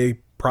free to play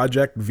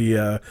project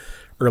via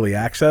early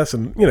access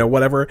and, you know,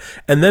 whatever.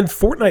 And then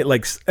Fortnite,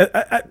 like,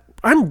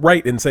 I'm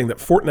right in saying that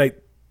Fortnite,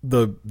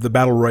 the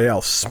Battle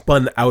Royale,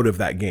 spun out of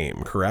that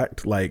game,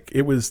 correct? Like,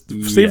 it was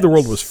Save the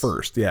World was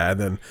first, yeah, and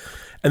then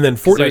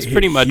Fortnite it was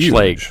pretty much huge.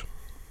 Like,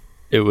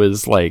 it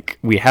was like,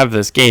 we have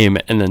this game,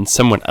 and then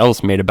someone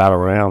else made a Battle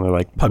Royale, and they're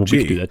like, well, PUBG. we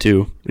could do that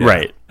too,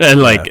 right?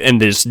 And like,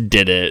 and they just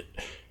did it,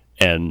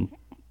 and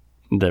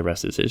the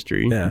rest is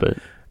history. Yeah. But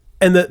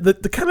And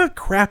the kind of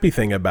crappy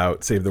thing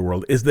about Save the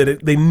World is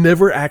that they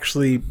never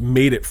actually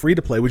made it free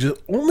to play, which is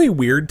only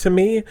weird to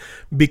me,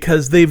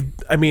 because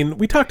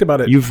we talked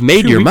about it. You've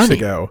made 2 your weeks money.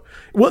 ago.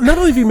 Well, not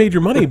only have you made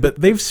your money,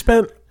 but they've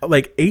spent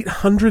like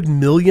 $800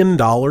 million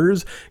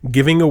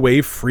giving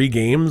away free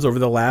games over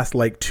the last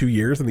like 2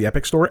 years in the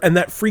Epic Store. And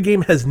that free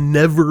game has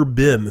never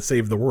been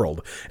Save the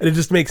World. And it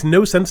just makes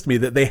no sense to me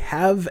that they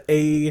have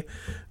a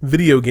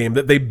video game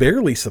that they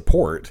barely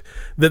support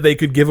that they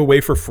could give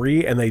away for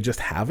free, and they just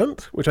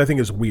haven't, which I think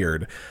is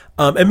weird.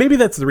 And maybe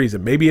that's the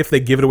reason. Maybe if they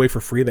give it away for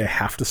free, they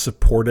have to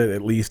support it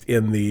at least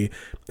in the,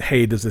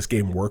 hey, does this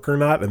game work or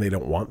not? And they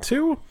don't want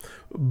to.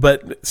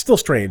 But still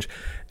strange.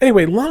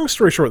 Anyway, long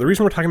story short, the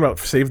reason we're talking about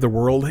Save the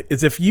World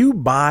is if you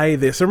buy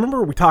this,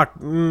 remember we talked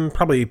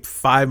probably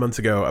 5 months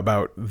ago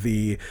about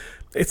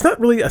it's not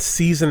really a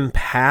season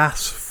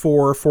pass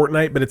for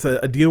Fortnite, but it's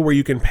a deal where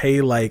you can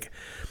pay like,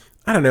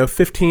 I don't know,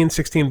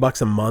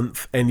 $15-$16 a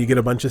month, and you get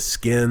a bunch of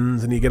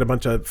skins, and you get a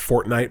bunch of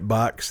Fortnite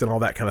bucks and all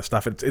that kind of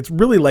stuff. It's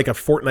really like a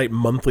Fortnite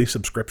monthly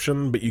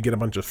subscription, but you get a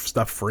bunch of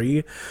stuff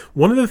free.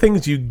 One of the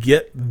things you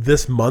get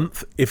this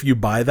month if you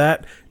buy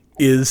that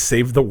is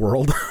Save the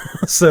World.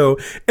 So,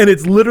 and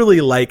it's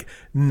literally like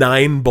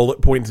 9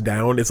 bullet points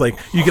down. It's like,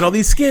 you get all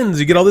these skins,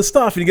 you get all this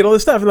stuff, and you get all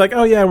this stuff, and like,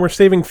 oh yeah, and we're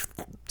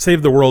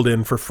Save the World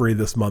in for free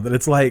this month. And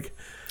it's like,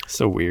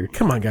 so weird.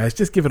 come on, guys,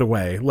 just give it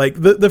away. Like,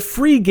 the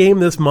free game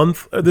this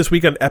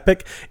week on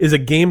Epic is a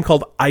game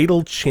called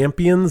Idle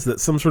Champions.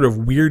 That's some sort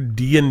of weird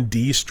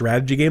D&D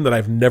strategy game that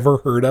I've never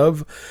heard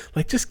of.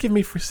 Like, just give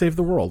me free Save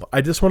the World.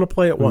 I just want to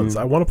play it once.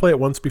 I want to play it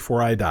once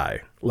before I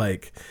die.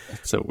 Like,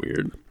 That's so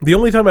weird. the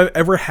only time I've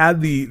ever had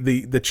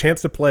the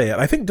chance to play it,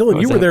 I think,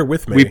 Dylan, you were there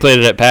with me. We played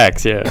it at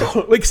PAX, yeah.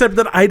 Except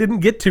that I didn't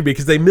get to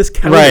because they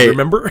miscounted, Right.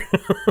 remember?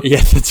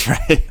 Yeah, that's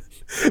right.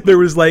 They're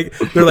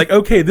like,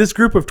 okay, this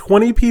group of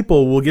 20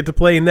 people will get to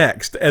play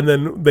next. And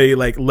then they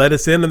like let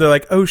us in, and they're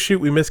like, oh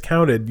shoot, we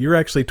miscounted. You're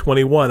actually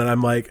 21. And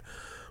I'm like,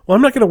 well,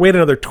 I'm not going to wait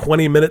another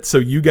 20 minutes so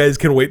you guys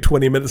can wait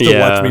 20 minutes to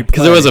watch me play.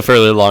 Because it was a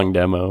fairly long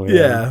demo.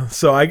 Yeah,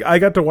 so I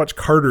got to watch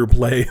Carter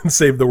play and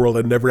Save the World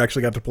and never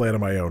actually got to play it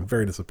on my own.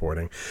 Very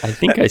disappointing. I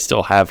think I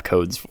still have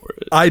codes for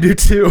it. I do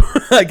too.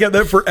 I get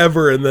that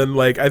forever, and then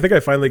like I think I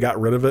finally got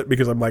rid of it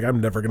because I'm like,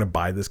 I'm never going to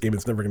buy this game.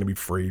 It's never going to be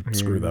free.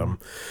 Screw them.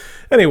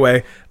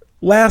 Anyway,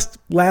 last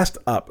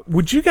up.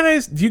 Do you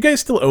guys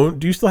still own?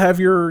 Do you still have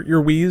your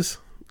Wiis?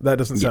 That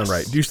doesn't sound Yes.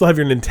 right. Do you still have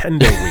your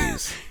Nintendo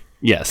Wiis?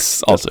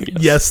 Yes, also yes.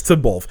 Yes to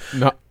both.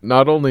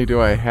 Not only do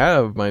I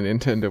have my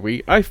Nintendo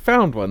Wii, I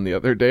found one the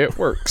other day at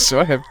work, so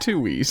I have 2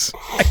 Wiis.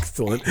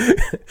 Excellent.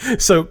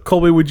 So,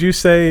 Colby, would you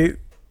say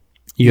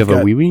you have a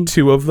got Wii Wii?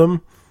 2 of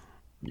them?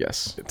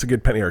 Yes. It's a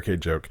good Penny Arcade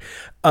joke.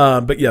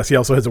 But yes, he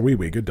also has a Wii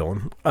Wii. Good,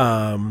 Dylan.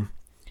 Wii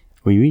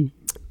Wii.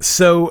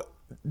 So,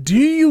 do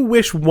you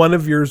wish one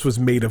of yours was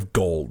made of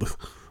gold?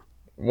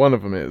 One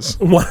of them is.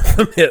 One of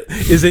them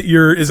is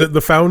it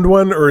the found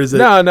one, or is it?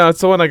 No,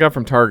 it's the one I got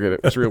from Target.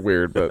 It was real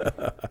weird,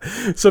 but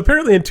So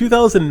apparently in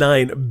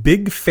 2009,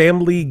 Big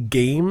Family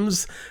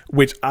Games,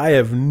 which I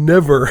have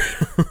never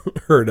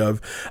heard of,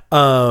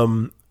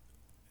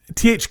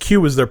 THQ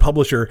was their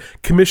publisher,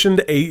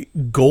 commissioned a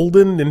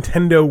golden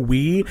Nintendo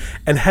Wii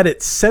and had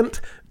it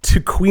sent to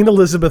Queen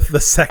Elizabeth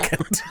II.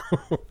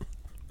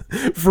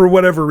 For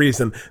whatever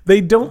reason.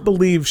 They don't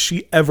believe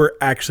she ever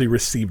actually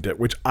received it,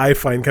 which I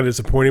find kind of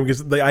disappointing,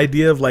 because the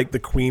idea of like the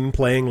Queen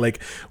playing like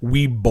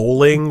Wii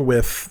bowling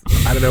with,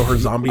 I don't know, her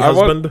zombie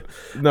husband.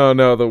 The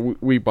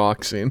Wii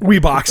boxing.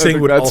 Wii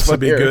boxing would also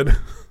be good.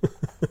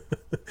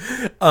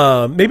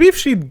 Maybe if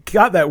she'd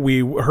got that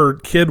Wii, her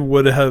kid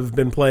would have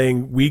been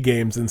playing Wii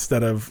games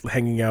instead of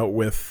hanging out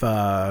with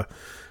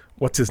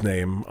what's his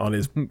name on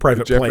his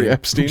private Jeffrey plane?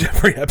 Epstein.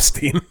 Jeffrey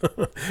Epstein.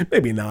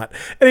 Maybe not.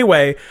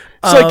 Anyway, it's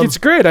like, it's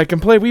great. I can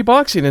play Wii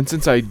boxing, and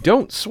since I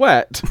don't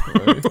sweat.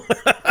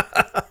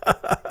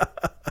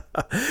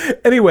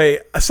 Anyway,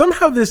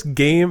 somehow this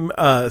game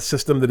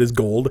system that is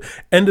gold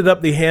ended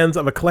up the hands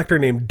of a collector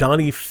named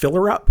Donnie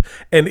Fillerup.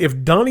 And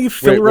if Donnie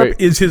Fillerup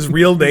is his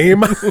real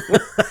name,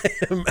 I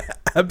am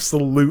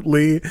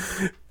absolutely...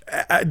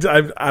 I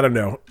don't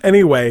know.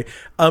 Anyway,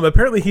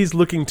 apparently he's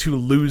looking to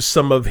lose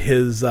some of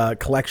his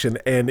collection,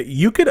 and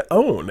you could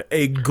own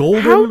a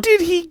golden... How did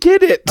he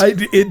get it?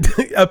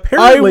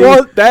 Apparently, I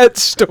want that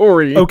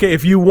story. Okay,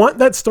 if you want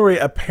that story,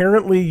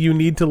 apparently you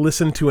need to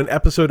listen to an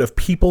episode of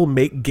People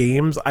Make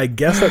Games. I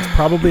guess that's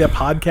probably a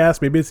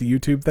podcast. Maybe it's a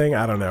YouTube thing.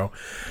 I don't know.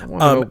 I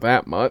want to know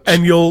that much.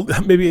 And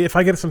maybe if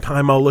I get some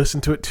time, I'll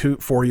listen to it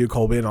for you,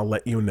 Colby, and I'll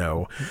let you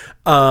know.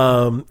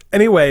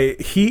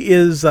 Anyway,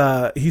 he's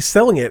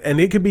selling it, and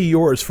it could be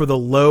yours for the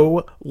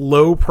low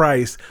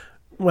price,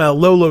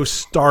 low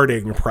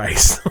starting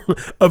price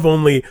of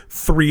only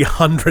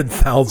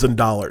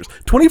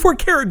 $300,000. 24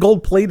 karat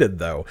gold plated,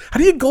 though. How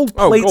do you gold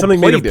plate something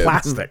made of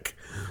plastic?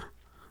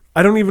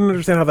 I don't even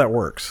understand how that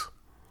works.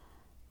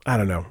 I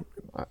don't know.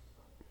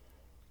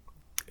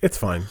 It's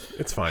fine.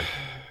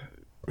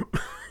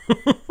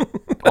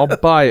 I'll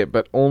buy it,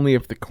 but only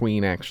if the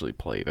Queen actually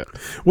played it.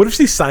 What if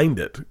she signed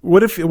it?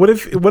 What if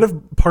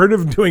part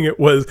of doing it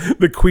was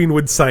the Queen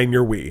would sign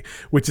your Wii,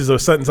 which is a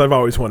sentence I've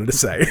always wanted to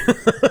say.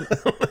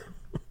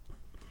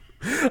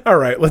 All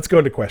right, let's go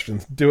into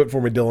questions. Do it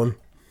for me, Dylan.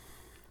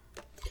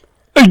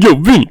 Hey, yo,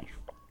 Vinny.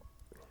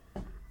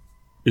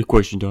 It's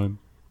question time.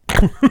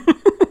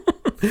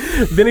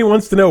 Vinny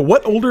wants to know,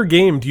 what older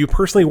game do you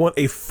personally want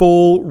a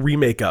full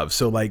remake of?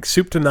 So like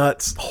soup to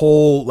nuts,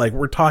 whole, like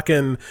we're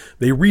talking,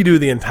 they redo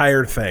the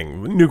entire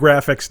thing. New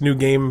graphics, new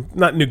game,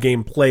 not new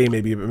gameplay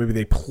maybe, but maybe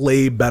they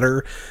play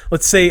better.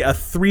 Let's say a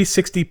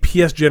 360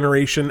 PS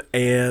generation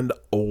and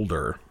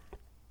older.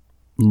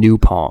 New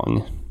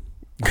Pong.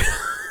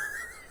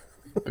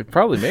 They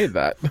probably made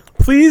that.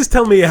 Please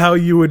tell me how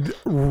you would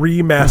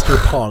remaster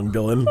Pong,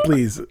 Dylan.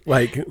 Please.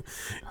 Like,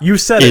 you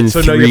said in it,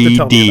 so now you have to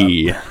tell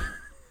me about it.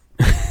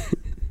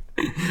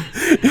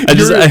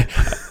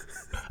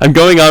 I'm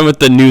going on with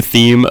the new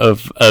theme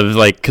of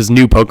like, because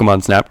new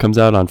Pokemon Snap comes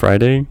out on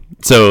Friday,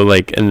 so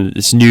like, and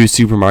it's new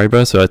Super Mario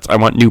Bros. So I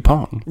want new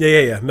Pong.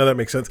 Yeah. No, that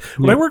makes sense.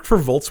 When I worked for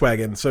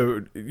Volkswagen,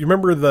 so you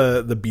remember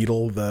the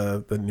Beetle,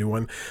 the new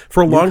one,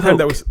 for a long time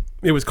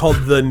it was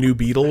called the New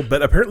Beetle,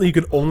 but apparently you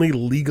could only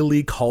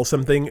legally call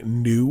something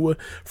new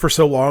for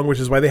so long, which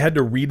is why they had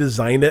to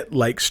redesign it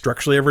like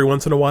structurally every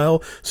once in a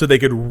while so they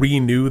could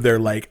renew their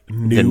like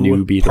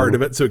new part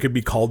of it, so it could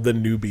be called the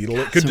New Beetle.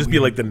 It could just be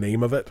like the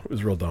name of it. It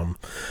was real dumb.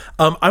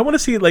 I want to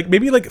see like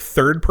maybe like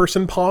third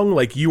person Pong,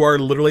 like you are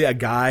literally a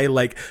guy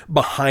like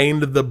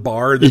behind the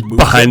bar that moves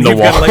behind the wall.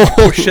 Gotta, like,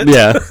 push it.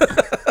 Yeah.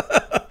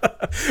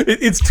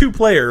 It's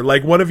 2-player.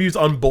 Like one of you's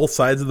on both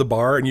sides of the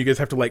bar, and you guys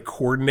have to like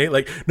coordinate.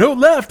 Like no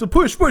left,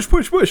 push.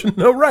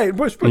 No right,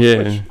 push.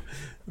 Yeah.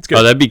 It's good.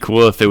 Oh, that'd be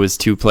cool if it was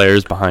 2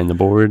 players behind the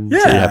board. Yeah.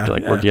 So you have to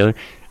like work together,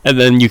 and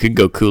then you could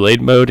go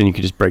Kool-Aid mode, and you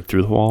could just break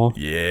through the wall.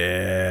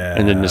 Yeah.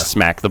 And then just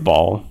smack the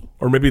ball.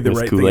 Or maybe the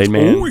right Kool-Aid thing.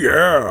 Man. Oh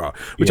yeah.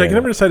 Which I can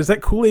never decide. Is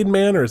that Kool-Aid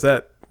Man or is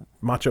that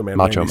Macho Man?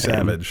 Macho Randy Man.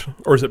 Savage,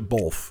 or is it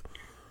both?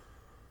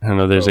 I don't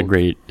know. There's a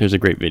great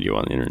video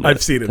on the internet.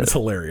 I've seen it. It's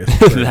hilarious.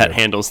 that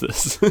handles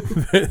this.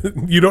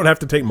 You don't have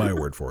to take my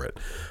word for it,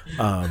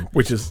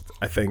 which is,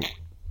 I think,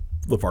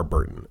 LeVar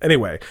Burton.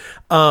 Anyway,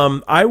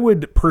 I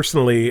would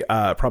personally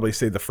probably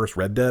say the first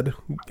Red Dead,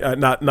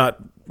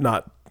 not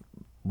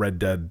Red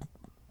Dead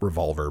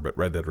Revolver, but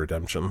Red Dead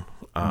Redemption.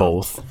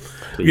 Both.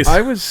 Because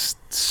I was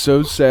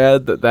so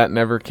sad that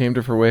never came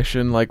to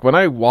fruition. Like when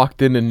I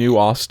walked into New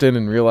Austin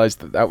and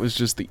realized that was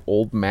just the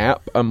old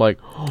map, I'm like,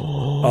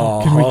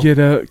 can we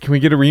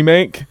get a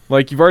remake?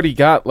 Like you've already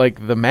got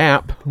like the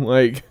map.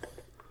 Like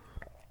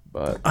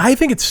But I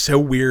think it's so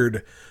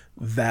weird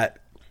that,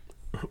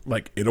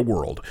 like, in a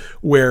world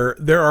where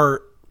there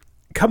are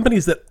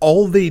companies that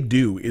all they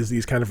do is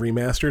these kind of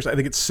remasters, I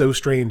think it's so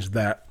strange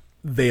that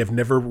they have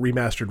never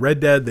remastered Red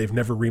Dead. They've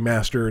never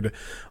remastered,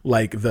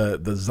 like,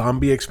 the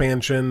zombie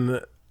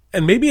expansion.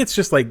 And maybe it's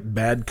just, like,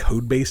 bad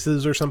code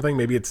bases or something.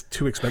 Maybe it's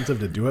too expensive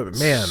to do it. But,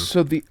 man.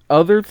 So the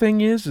other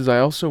thing is I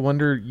also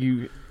wonder,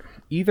 you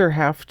either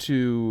have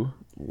to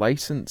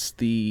license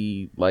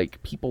the,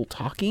 like, people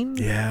talking,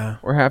 Yeah.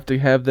 or have to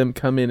have them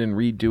come in and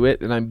redo it.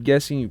 And I'm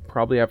guessing you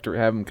probably have to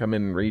have them come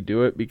in and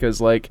redo it,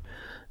 because, like,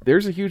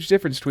 there's a huge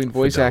difference between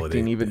voice Fidelity,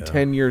 acting even yeah.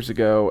 10 years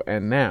ago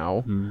and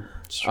now.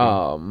 It's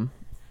true.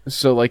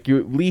 So, like, you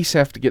at least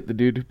have to get the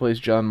dude who plays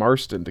John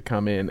Marston to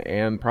come in,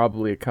 and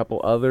probably a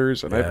couple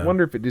others. And I Yeah.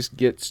 wonder if it just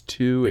gets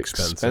too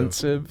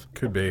expensive.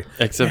 Could be.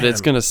 Except Man.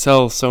 it's gonna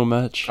sell so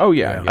much. Oh,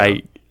 yeah.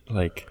 I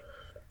like.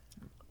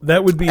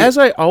 That would be... As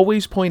I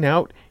always point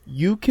out,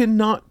 you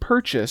cannot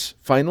purchase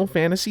Final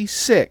Fantasy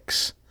VI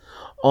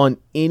on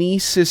any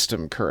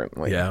system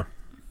currently. Yeah.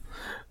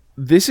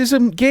 This is a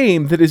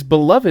game that is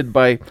beloved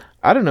by,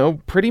 I don't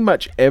know, pretty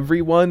much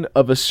everyone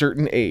of a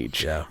certain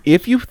age. Yeah.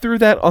 If you threw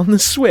that on the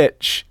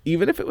Switch,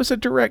 even if it was a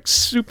direct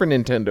Super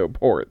Nintendo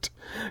port,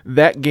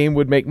 that game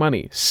would make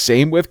money.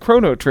 Same with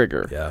Chrono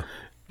Trigger. Yeah.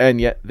 And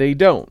yet they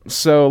don't.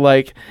 So,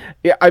 like,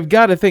 yeah, I've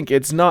got to think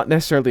it's not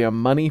necessarily a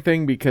money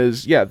thing,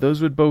 because, yeah,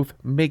 those would both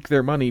make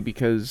their money,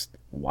 because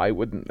why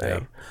wouldn't they? Yeah.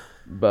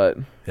 But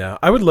Yeah.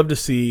 I would love to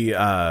see,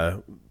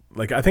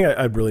 like, I think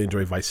I'd really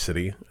enjoy Vice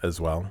City as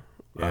well.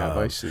 yeah,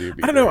 Vice City would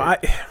be I don't know.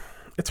 great.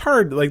 It's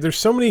hard. Like, there's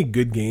so many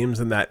good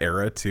games in that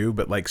era too,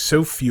 but, like,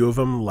 so few of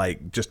them,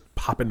 like, just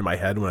pop into my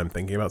head when I'm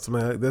thinking about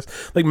something like this.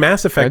 Like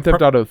Mass Effect. Grand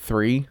Theft Auto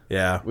 3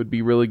 Yeah. would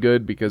be really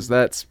good, because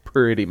that's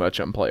pretty much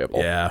unplayable.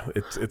 Yeah.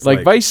 It's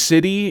Like, Vice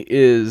City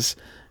is,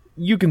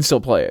 you can still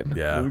play it.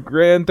 Yeah.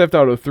 Grand Theft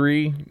Auto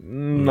 3,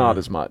 not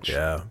as much.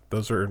 Yeah.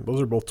 Those are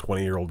both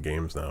 20-year-old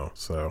games now.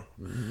 So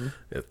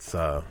it's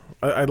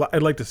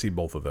I'd like to see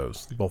both of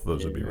those. Both of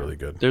those would be really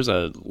good. There's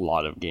a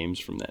lot of games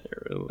from that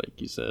era,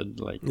 like you said.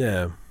 Like,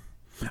 Yeah.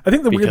 I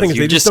think the weird because thing is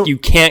you they just don't.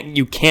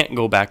 you can't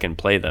go back and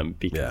play them,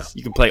 because Yeah.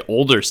 you can play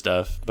older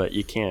stuff, but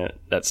you can't.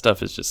 That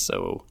stuff is just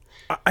so.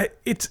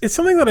 It's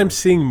something that I'm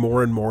seeing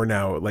more and more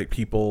now. Like,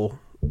 people.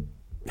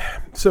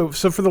 So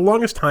for the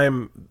longest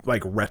time,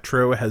 like,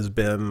 retro has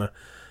been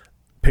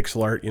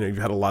pixel art. You know, you've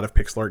had a lot of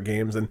pixel art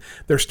games, and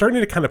they're starting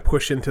to kind of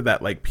push into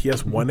that, like,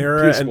 PS1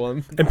 era.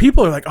 PS1. And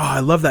people are like, oh,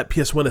 I love that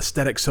PS1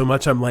 aesthetic so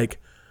much. I'm like,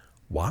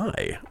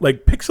 why?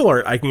 Like, pixel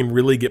art I can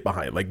really get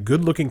behind. Like,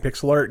 good looking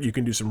pixel art you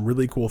can do some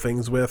really cool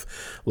things with,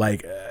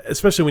 like,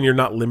 especially when you're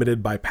not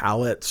limited by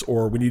palettes,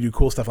 or when you do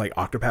cool stuff like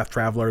Octopath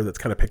Traveler that's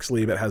kind of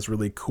pixely but has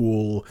really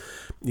cool,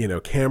 you know,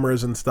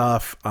 cameras and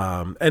stuff,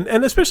 and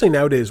especially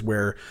nowadays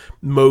where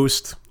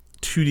most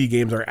 2D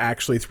games are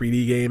actually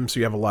 3D games, so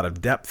you have a lot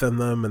of depth in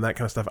them and that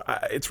kind of stuff.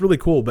 It's really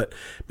cool, but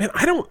man,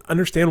 I don't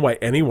understand why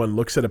anyone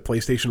looks at a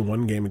PlayStation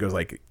 1 game and goes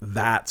like,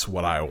 that's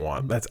what I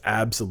want. That's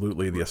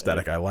absolutely the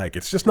aesthetic I like.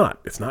 It's just not.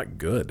 It's not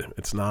good.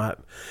 It's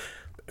not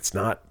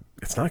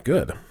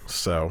good.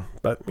 So,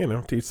 but, you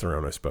know, to each their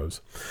own, I suppose.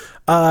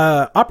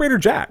 Operator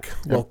Jack.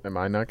 Well, Am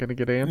I not going to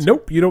get an answer?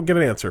 nope, you don't get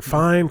an answer.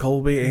 Fine,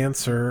 Colby,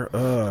 answer.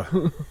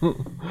 I'm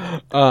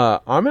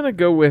going to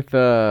go with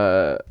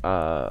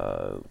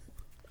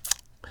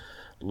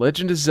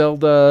Legend of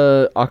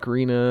Zelda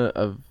Ocarina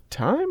of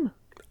Time?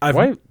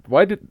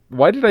 Why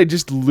did I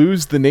just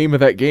lose the name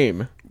of that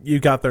game? You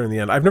got there in the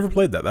end. I've never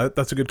played that.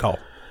 That's a good call.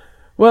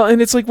 Well,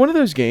 and it's like one of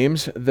those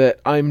games that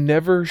I'm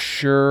never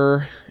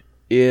sure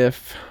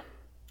if,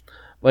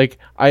 like,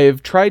 I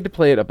have tried to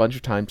play it a bunch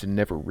of times and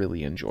never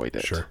really enjoyed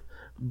it. Sure.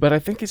 But I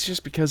think it's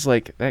just because,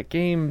 like, that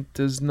game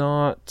does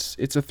not,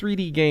 it's a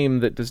 3D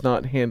game that does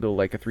not handle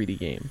like a 3D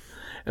game.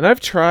 And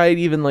I've tried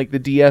even, like, the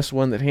DS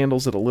one that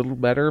handles it a little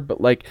better, but,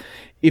 like,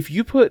 if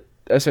you put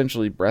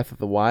essentially Breath of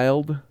the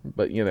Wild,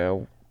 but, you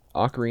know,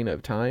 Ocarina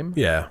of Time,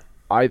 Yeah.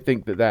 I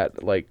think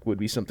that like would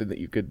be something that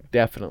you could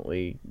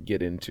definitely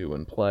get into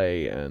and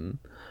play and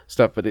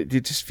stuff, but it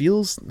just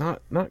feels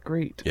not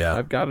great. Yeah.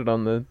 I've got it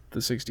on the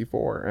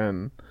 64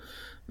 and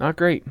not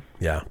great.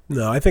 Yeah.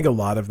 No, I think a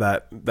lot of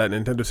that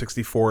Nintendo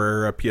 64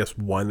 era,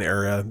 PS1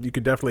 era, you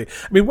could definitely,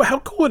 I mean, how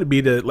cool would it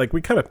be to, like,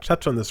 we kind of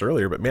touched on this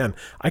earlier, but man,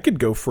 I could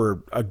go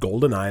for a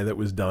GoldenEye that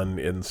was done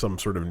in some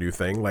sort of new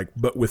thing, like,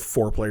 but with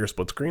 4-player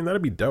split screen.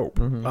 That'd be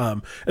dope.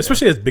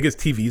 Especially as big as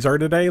TVs are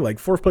today, like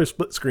 4-player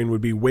split screen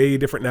would be way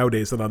different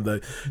nowadays than on the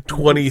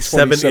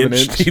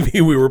 27-inch TV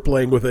we were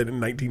playing with it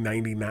in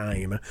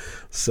 1999.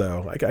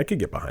 So I could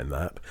get behind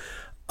that.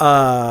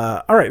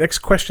 All right, next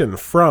question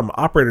from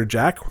Operator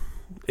Jack.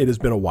 It has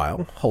been a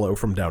while. Hello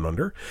from Down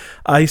Under.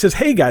 He says,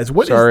 "Hey guys,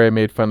 Sorry, I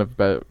made fun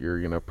about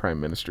your, Prime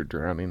Minister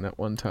drowning that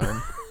one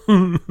time."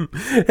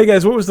 Hey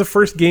guys, what was the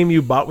first game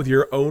you bought with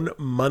your own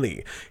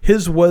money?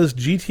 His was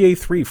GTA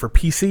 3 for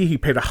PC. He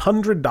paid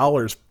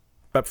 $100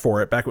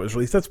 for it back when it was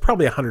released. That's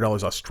probably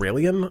 $100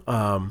 Australian.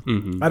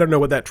 I don't know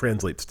what that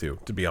translates to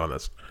be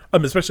honest.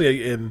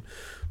 Especially in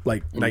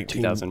like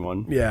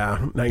 2001.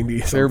 Yeah, 90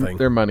 Their something.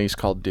 their money's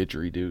called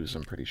didgeridoos,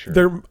 I'm pretty sure.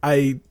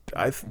 I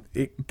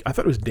thought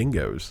it was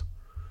dingoes.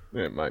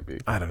 It might be.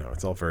 I don't know.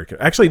 It's all very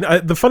actually.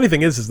 The funny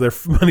thing is their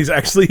money's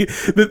actually.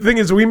 The thing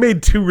is, we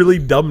made two really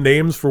dumb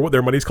names for what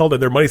their money's called,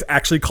 and their money's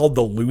actually called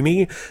the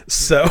Loonie.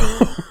 So,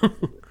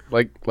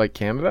 like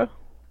Canada?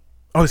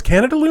 oh, is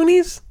Canada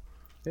loonies?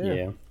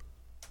 Yeah.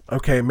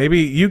 Okay, maybe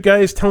you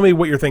guys tell me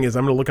what your thing is.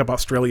 I'm going to look up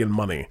Australian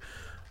money.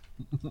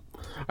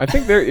 I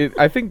think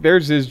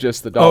theirs is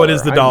just the dollar. Oh, it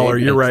is the dollar.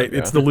 maybe You're right. yeah.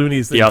 It's the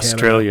loonies. The in Canada.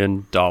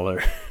 Australian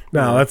dollar.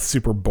 No, that's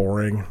super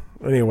boring.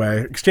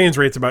 Anyway, exchange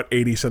rate's about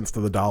 80 cents to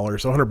the dollar,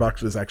 so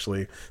 $100 is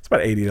actually it's about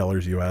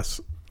 $80 US.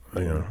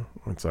 You know,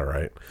 it's all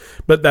right.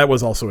 But that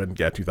was also in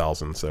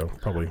 2000, so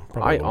probably a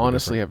I little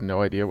honestly different. have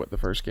no idea what the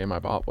first game I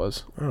bought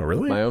was. Oh,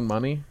 really? My own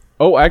money?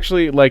 Oh,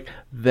 actually, like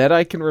that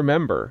I can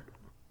remember.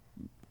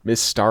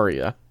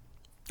 Mystaria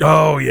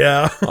Oh,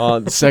 yeah.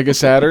 on Sega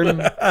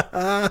Saturn.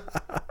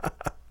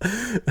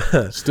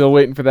 Still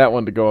waiting for that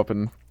one to go up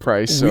in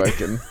price so I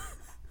can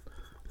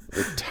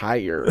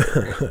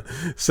retire.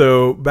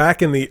 So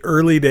back in the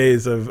early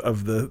days of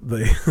the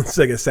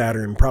Sega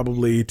Saturn,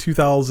 probably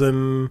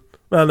 2000.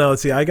 Well, no,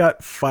 let's see. I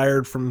got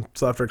fired from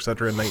Software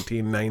Etc. in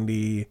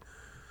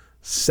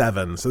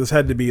 1997. So this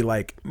had to be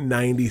like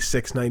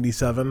 96,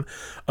 97.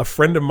 A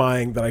friend of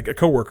mine, a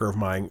coworker of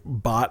mine,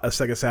 bought a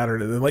Sega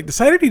Saturn and then like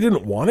decided he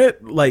didn't want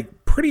it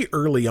like pretty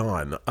early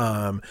on.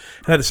 And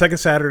had a Sega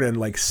Saturn and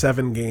like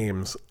 7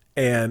 games,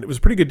 and it was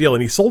a pretty good deal.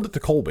 And he sold it to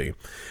Colby.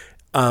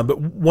 But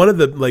one of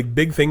the like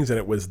big things in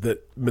it was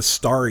that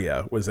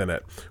Mystaria was in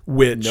it,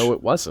 which No,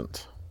 it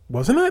wasn't.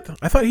 wasn't it?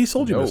 I thought he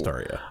sold you No.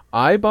 Mystaria.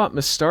 I bought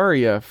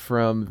Mystaria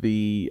from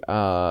the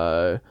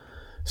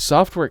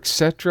Software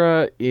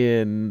Etc.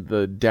 in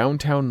the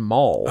downtown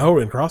mall. Oh,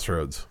 in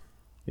Crossroads.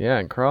 Yeah,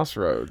 in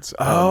Crossroads.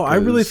 Oh, I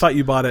really 'cause- thought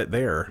you bought it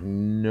there.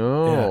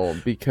 No,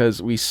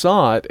 because we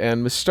saw it,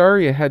 and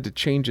Mystaria had to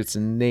change its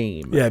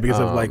name. Yeah, because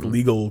of like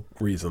legal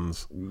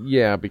reasons.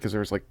 Yeah, because there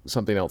was like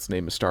something else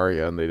named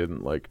Mystaria, and they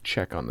didn't like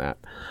check on that.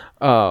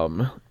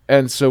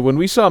 And so when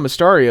we saw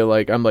Mystaria,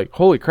 like I'm like,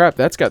 holy crap,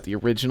 that's got the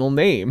original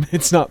name.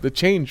 It's not the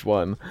changed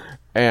one,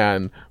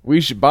 and we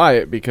should buy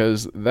it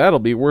because that'll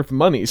be worth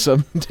money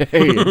someday.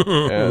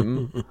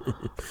 And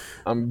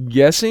I'm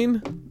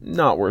guessing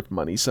not worth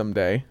money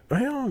someday.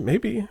 Well,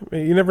 maybe.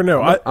 You never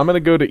know. I'm gonna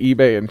go to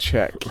eBay and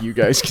check. You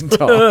guys can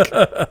talk.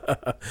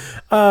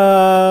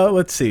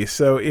 Let's see.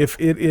 So if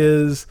it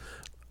is,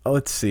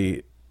 let's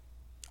see.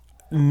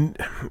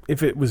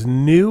 If it was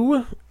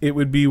new, it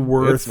would be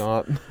worth. It's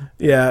not.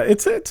 Yeah,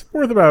 it's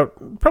worth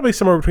about probably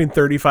somewhere between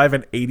 $35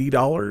 and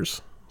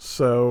 $80.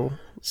 So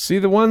See,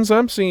 the ones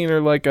I'm seeing are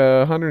like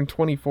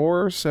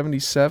 124,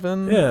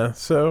 77, yeah,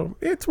 so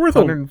it's worth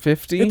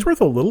 150. It's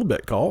worth a little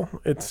bit, Call.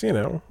 It's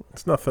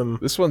it's nothing.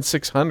 This one's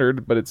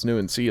 600, but it's new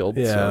and sealed.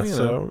 Yeah,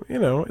 so,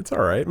 it's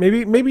all right.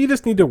 Maybe you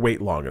just need to wait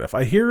long enough.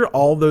 I hear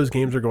all those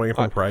games are going up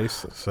in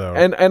price. So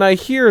And I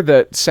hear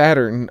that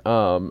Saturn,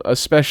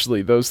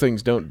 especially those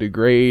things don't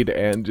degrade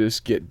and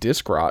just get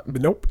disc rot.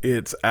 but nope,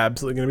 it's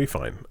absolutely going to be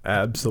fine.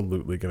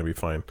 Absolutely going to be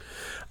fine.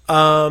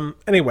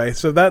 Anyway,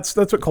 so that's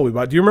what Colby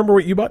bought. Do you remember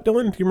what you bought,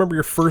 Dylan? Do you remember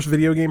your first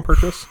video game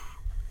purchase?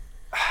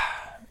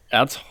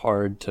 That's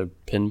hard to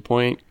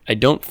pinpoint. I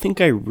don't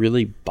think I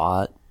really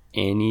bought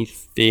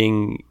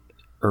anything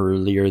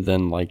earlier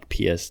than like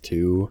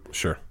PS2.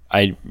 Sure.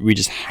 We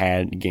just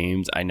had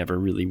games. I never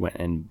really went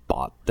and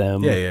bought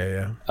them.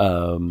 Yeah.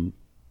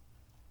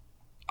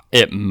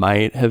 It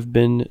might have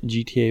been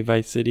GTA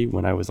Vice City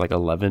when I was like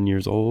 11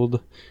 years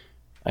old.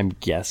 I'm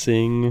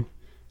guessing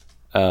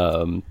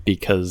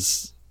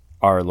because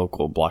our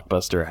local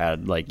Blockbuster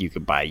had like you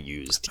could buy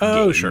used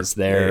games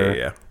there.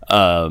 Yeah.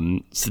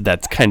 So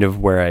that's kind of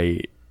where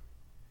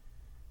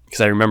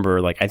because I remember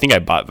like I think I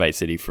bought Vice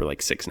City for like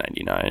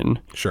 $6.99.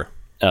 Sure.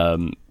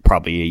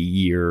 Probably a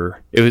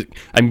year.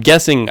 I'm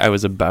guessing I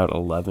was about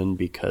 11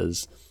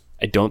 because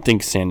I don't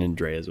think San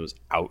Andreas was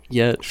out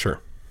yet.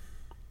 Sure.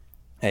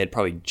 I had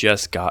probably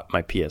just got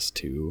my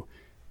PS2.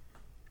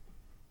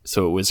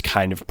 So it was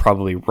kind of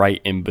probably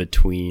right in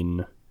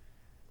between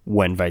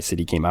when Vice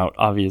City came out,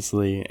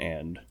 obviously,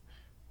 and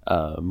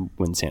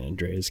when San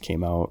Andreas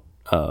came out.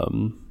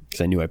 Because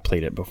I knew I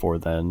played it before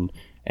then,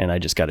 and I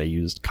just got a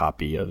used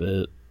copy of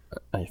it,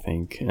 I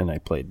think, and I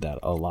played that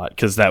a lot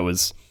because that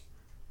was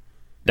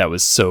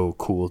so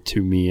cool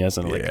to me as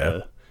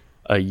a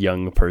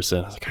young person.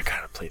 I was like, I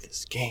gotta play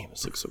this game.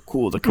 This looks so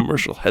cool. The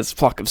commercial has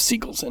Flock of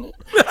Seagulls in it.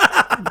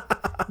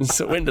 I'm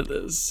so into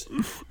this.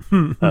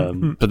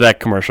 But that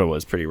commercial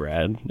was pretty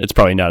rad. It's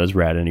probably not as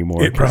rad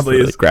anymore. It probably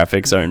the is.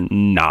 Graphics are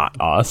not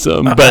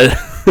awesome, but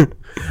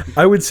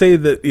I would say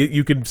that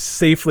you could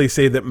safely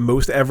say that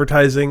most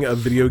advertising of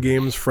video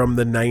games from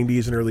the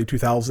 90s and early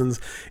 2000s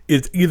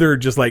is either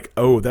just like,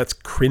 oh, that's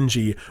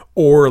cringy,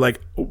 or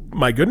like, oh,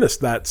 my goodness,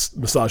 that's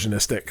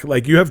misogynistic.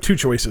 Like you have two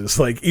choices.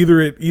 Like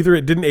either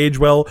it didn't age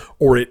well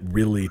or it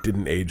really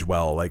didn't age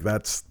well. Like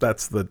that's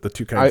the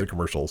two kinds of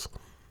commercials.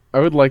 I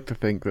would like to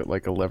think that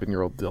like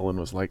 11-year-old Dylan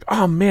was like,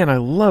 "Oh man, I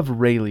love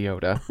Ray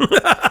Liotta."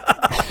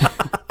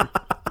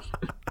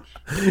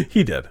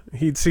 He did.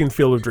 He'd seen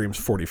Field of Dreams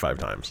 45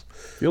 times.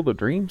 Field of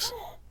Dreams?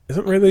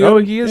 Isn't really? Oh,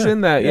 he is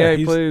in that. Yeah, he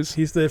he's, plays.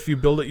 He's the "If you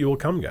build it, you will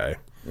come" guy.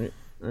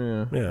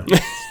 Yeah. Yeah.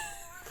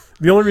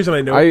 The only reason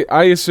I know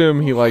I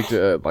assume he liked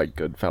like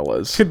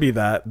Goodfellas. could be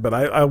that, but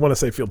I want to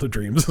say Field of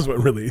Dreams is what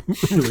really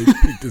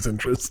piqued his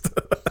interest.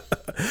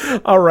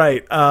 All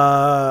right,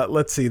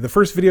 let's see. The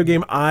first video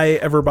game I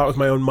ever bought with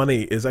my own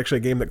money is actually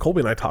a game that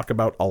Colby and I talk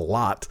about a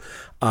lot.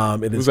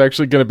 It was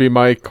actually going to be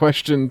my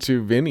question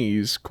to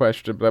Vinny's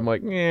question, but I'm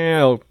like,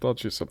 yeah, I'll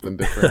choose something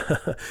different.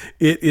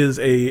 It is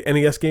a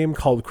NES game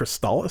called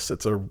Crystalis.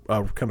 It's a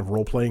kind of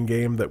role-playing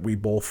game that we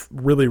both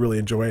really, really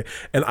enjoy.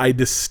 And I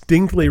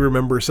distinctly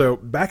remember, so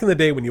back in the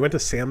day when you went to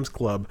Sam's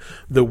Club,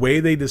 the way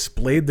they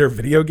displayed their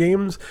video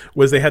games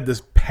was they had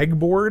this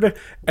pegboard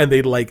and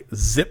they'd like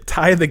zip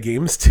tie the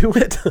games to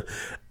it.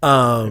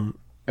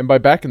 And by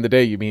back in the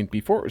day, you mean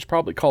before it was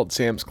probably called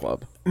Sam's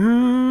Club?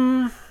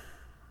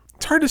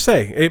 It's hard to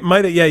say. It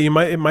might,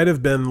 it might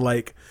have been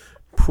like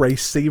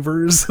Price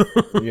Savers.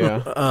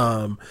 Yeah.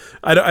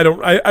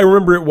 I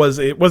remember it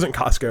wasn't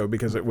Costco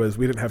because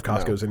we didn't have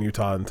Costco's in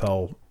Utah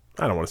until,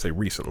 I don't want to say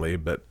recently,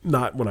 but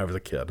not when I was a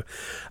kid.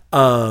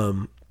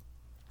 And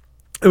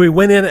we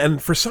went in,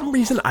 and for some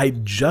reason I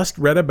just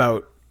read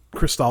about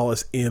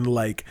Crystalis in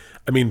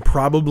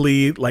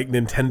probably like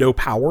Nintendo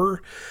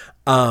Power.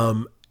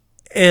 And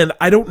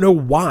I don't know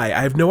why.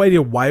 I have no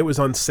idea why it was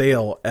on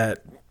sale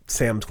at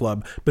Sam's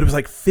Club, but it was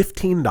like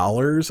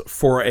 $15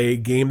 for a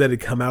game that had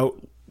come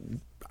out,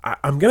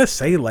 I'm going to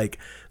say like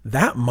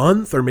that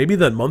month or maybe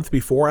the month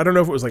before. I don't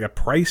know if it was like a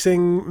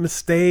pricing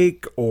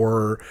mistake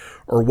or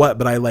what,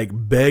 but I like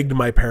begged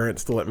my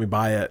parents to let me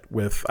buy it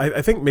with,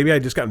 I think maybe I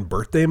just gotten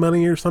birthday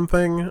money or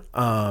something.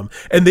 And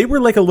they were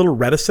like a little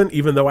reticent,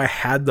 even though I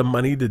had the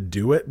money to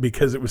do it,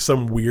 because it was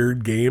some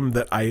weird game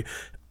that I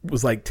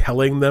was like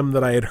telling them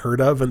that I had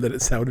heard of and that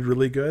it sounded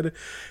really good.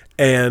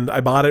 And I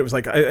bought it. It was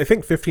like, I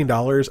think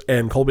 $15,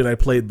 and Colby and I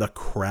played the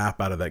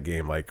crap out of that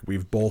game. Like,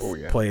 we've both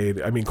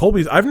played. I mean,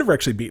 I've never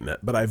actually beaten it,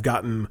 but I've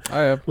gotten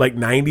like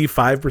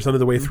 95% of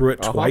the way through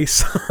it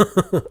twice.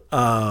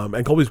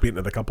 And Colby's beaten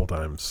it a couple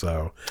times.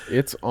 So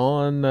it's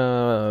on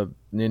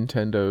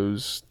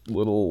Nintendo's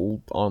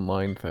little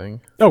online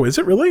thing. Oh, is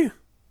it really?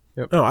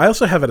 Yep. Oh, I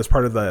also have it as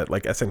part of the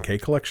like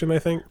SNK collection, I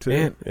think, too.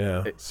 Man,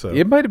 yeah. So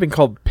it might have been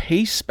called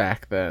Pace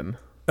back then.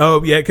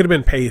 Oh yeah, it could have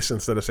been Pace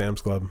instead of Sam's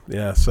Club.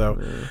 Yeah,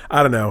 so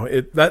I don't know.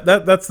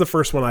 That's the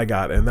first one I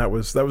got, and that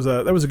was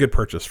a good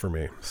purchase for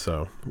me.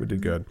 So we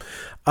did good.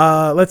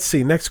 Let's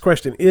see. Next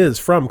question is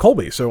from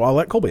Colby, so I'll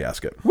let Colby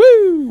ask it.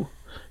 Woo!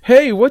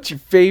 Hey, what's your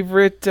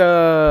favorite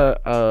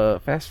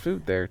fast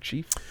food there,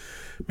 Chief?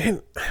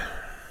 Man,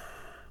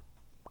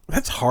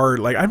 that's hard.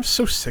 Like, I'm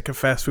so sick of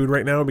fast food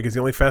right now because the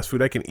only fast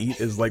food I can eat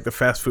is like the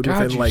fast food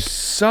within like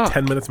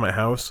 10 minutes of my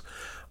house.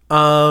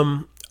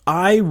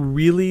 I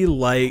really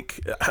like,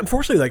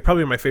 unfortunately, like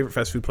probably my favorite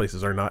fast food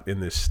places are not in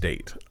this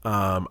state.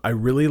 I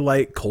really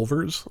like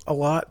Culver's a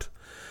lot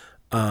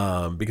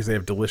because they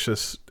have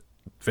delicious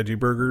veggie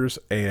burgers,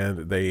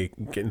 and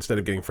instead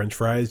of getting French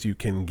fries, you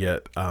can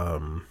get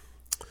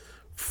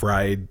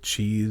fried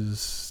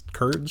cheese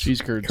curds.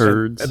 Cheese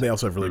curds. And they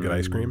also have really good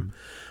ice cream.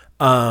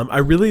 I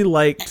really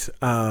liked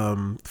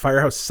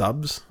Firehouse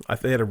Subs.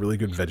 They had a really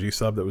good veggie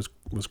sub that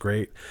was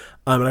great.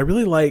 And I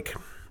really like...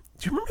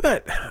 Do you remember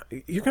that?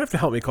 You're gonna have to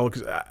help me, Cole,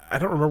 because I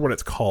don't remember what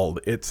it's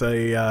called. It's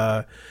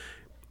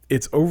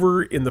it's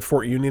over in the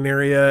Fort Union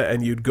area,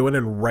 and you'd go in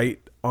and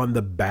write on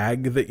the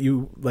bag that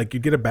you'd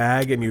get a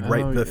bag and you'd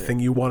write the thing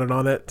you wanted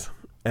on it,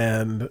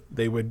 and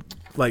they would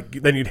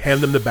then you'd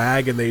hand them the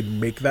bag and they'd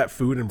make that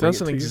food and bring it to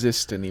you. Doesn't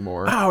exist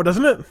anymore. Oh,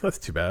 doesn't it? That's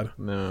too bad.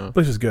 No, the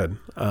place is good.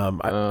 I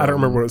don't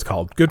remember what it was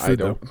called. Good food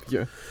though.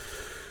 Yeah.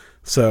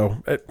 So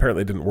it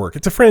apparently didn't work.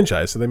 It's a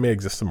franchise, so they may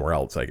exist somewhere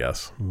else, I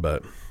guess.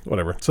 But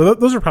whatever. So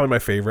those are probably my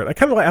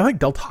favorite. I like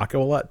Del Taco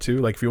a lot too.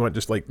 Like if you want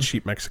just like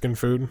cheap Mexican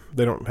food,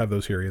 they don't have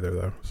those here either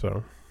though.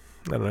 So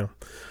I don't know.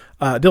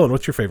 Dylan,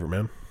 what's your favorite,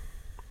 man?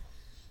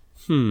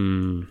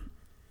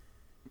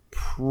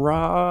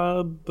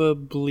 Probably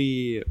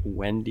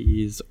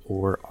Wendy's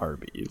or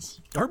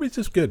Arby's. Arby's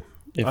is good.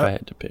 If I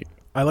had to pick.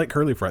 I like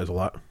curly fries a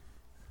lot.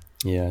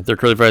 Yeah, their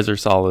curly fries are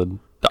solid.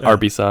 The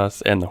Arby's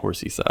sauce and the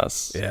horsey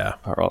sauce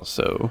are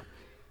also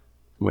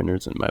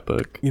winners in my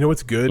book. You know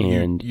what's good?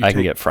 And I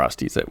can get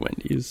Frosties at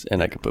Wendy's,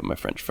 and I can put my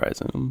French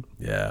fries in them.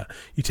 Yeah.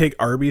 You take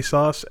Arby's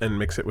sauce and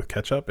mix it with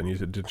ketchup and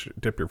use it to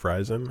dip your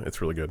fries in. It's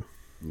really good.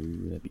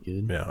 Ooh, that'd be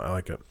good. Yeah, I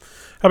like it.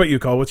 How about you,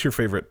 Cole? What's your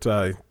favorite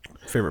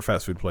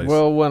fast food place?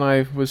 Well, when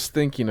I was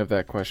thinking of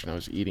that question, I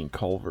was eating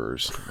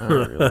Culver's. I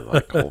don't really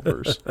like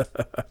Culver's.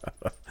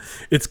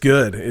 It's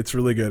good. It's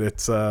really good.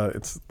 It's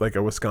like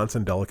a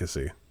Wisconsin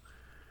delicacy.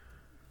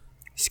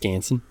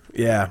 Scanson?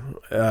 Yeah.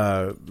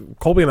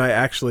 Colby and I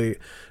actually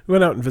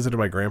went out and visited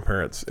my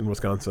grandparents in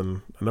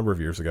Wisconsin a number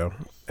of years ago,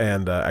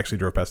 and actually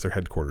drove past their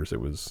headquarters. It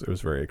was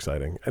very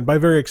exciting. And by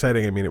very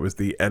exciting, I mean it was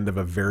the end of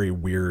a very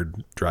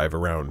weird drive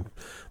around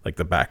like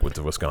the backwoods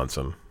of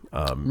Wisconsin.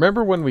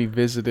 Remember when we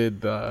visited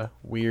the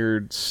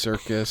weird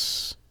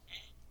circus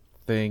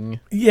thing?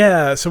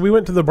 Yeah, so we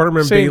went to the Barnum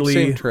and Bailey.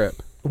 Same trip.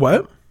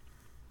 What?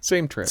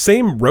 Same trip.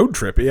 Same road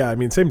trip. Yeah, I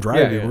mean, same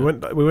drive. Yeah.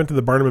 We went to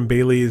the Barnum and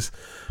Bailey's,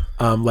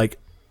 like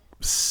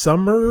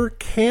summer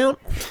camp.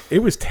 It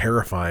was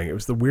terrifying. It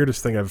was the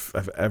weirdest thing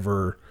I've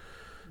ever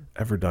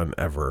done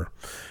ever.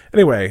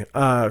 Anyway,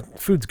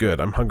 food's good.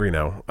 I'm hungry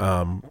now.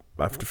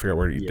 I have to figure out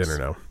where to eat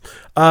dinner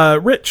now.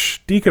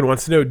 Rich Deacon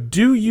wants to know,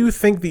 do you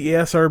think the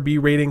ESRB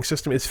rating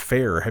system is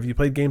fair? Have you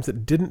played games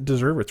that didn't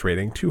deserve its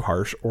rating, too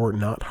harsh or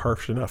not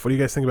harsh enough? What do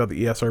you guys think about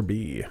the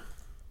ESRB?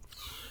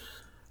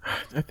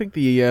 I think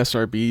the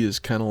ESRB is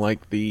kind of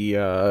like the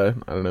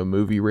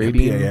movie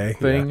rating MPAA,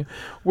 thing,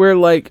 where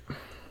like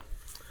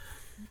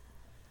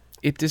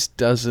it just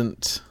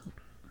doesn't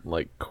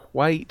like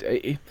quite.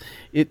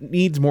 It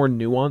needs more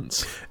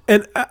nuance.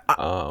 And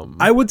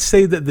I would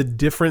say that the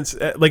difference,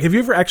 like, have you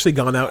ever actually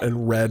gone out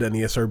and read an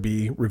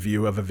ESRB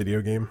review of a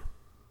video game?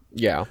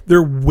 Yeah,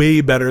 They're way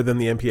better than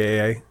the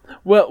MPAA.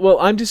 Well,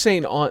 I'm just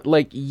saying, on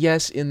like,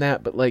 yes, in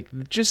that, but like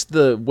just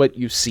what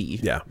you see,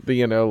 the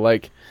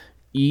like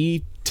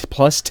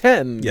plus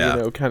 10,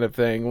 kind of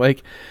thing.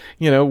 Like,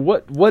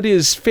 what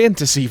is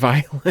fantasy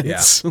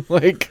violence? Yeah.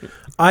 Like,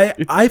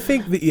 I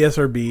think the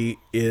ESRB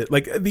is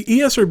like the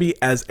ESRB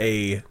as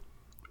a,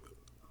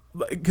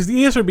 because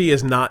the ESRB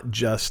is not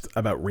just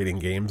about rating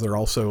games. They're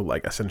also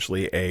like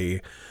essentially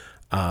a,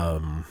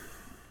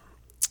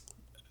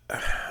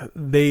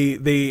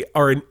 they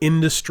are an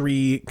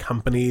industry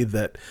company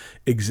that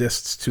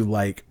exists to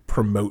like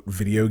promote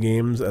video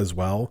games as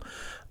well.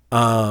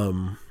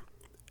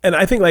 And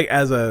I think like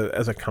as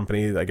a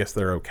company, I guess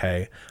they're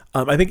okay.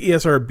 I think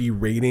ESRB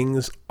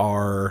ratings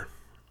are,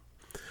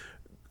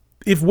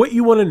 if what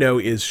you want to know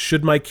is,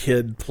 should my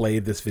kid play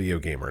this video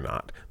game or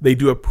not, they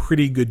do a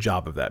pretty good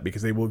job of that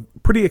because they will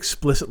pretty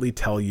explicitly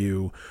tell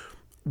you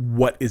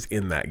what is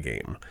in that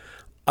game.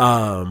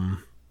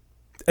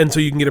 And so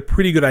you can get a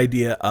pretty good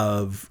idea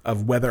of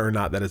whether or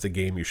not that is a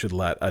game you should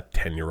let a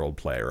 10-year-old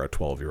play or a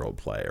 12-year-old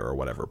play or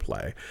whatever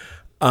play.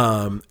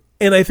 And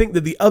I think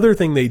that the other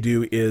thing they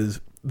do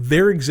is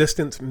their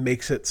existence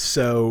makes it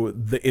so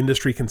the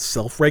industry can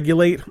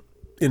self-regulate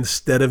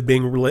instead of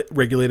being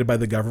regulated by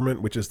the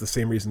government, which is the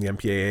same reason the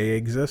MPAA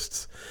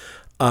exists.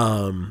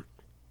 And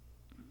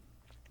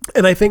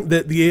I think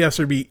that the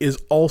ESRB is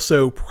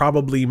also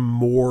probably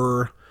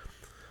more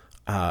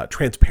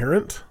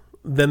transparent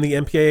than the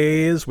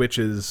MPAA is, which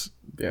is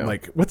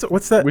like,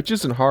 what's that? Which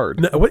isn't hard.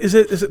 No, what is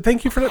it? Is it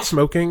Thank You for Not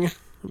Smoking?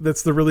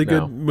 That's the really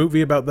good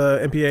movie about the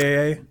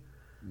MPAA?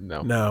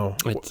 No.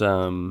 It's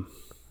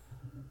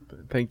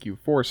Thank You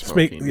for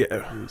Smoking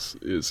yeah.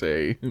 is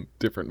a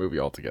different movie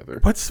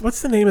altogether.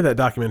 What's the name of that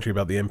documentary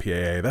about the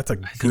MPAA? That's a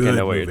good movie. I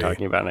know what you're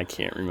talking about, and I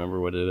can't remember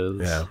what it is.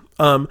 Yeah.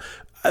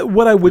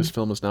 What I would... This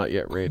film is not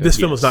yet rated. This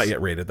film is not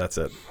yet rated. That's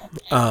it.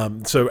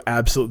 So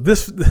absolutely.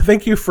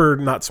 Thank You for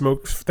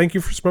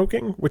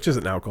Smoking, which is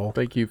it now, Cole?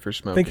 Thank You for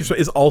Smoking. Thank You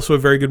is also a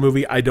very good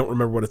movie. I don't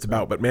remember what it's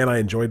about, but man, I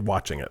enjoyed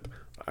watching it.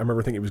 I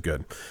remember thinking it was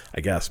good.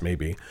 I guess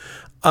maybe.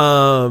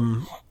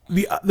 The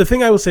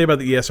thing I will say about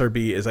the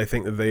ESRB is I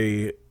think that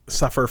they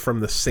suffer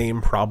from the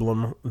same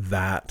problem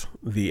that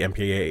the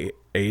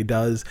MPAA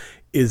does,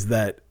 is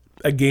that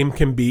a game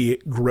can be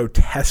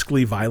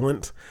grotesquely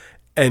violent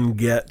and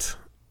get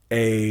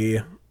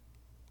a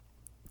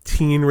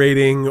teen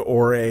rating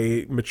or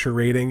a mature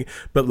rating,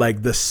 but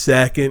like the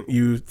second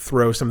you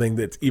throw something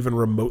that's even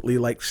remotely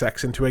like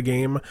sex into a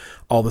game,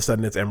 all of a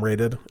sudden it's M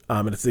rated.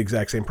 And it's the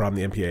exact same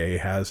problem the MPAA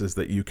has, is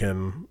that you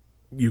can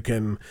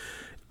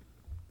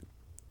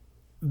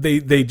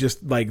they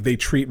just like, they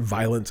treat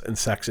violence and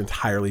sex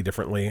entirely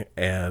differently,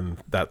 and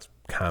that's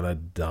kind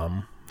of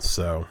dumb.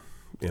 So,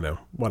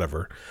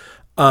 whatever.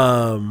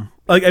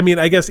 Like, I mean,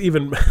 I guess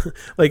even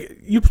like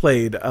you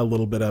played a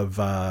little bit of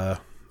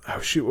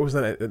what was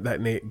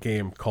that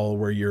game called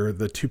where you're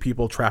the two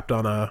people trapped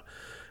on on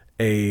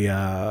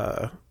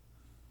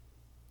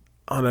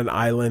an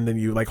island and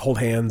you like hold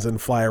hands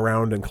and fly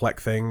around and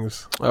collect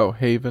things. Oh,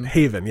 Haven.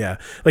 Yeah.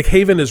 Like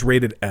Haven is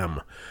rated M.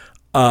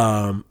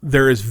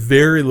 There is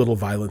very little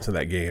violence in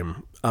that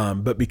game.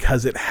 But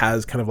because it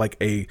has kind of like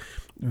the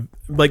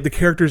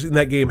characters in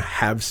that game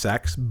have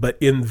sex, but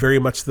in very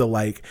much the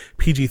like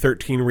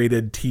PG-13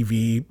 rated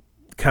TV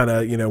kind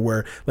of,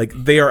 where like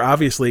they are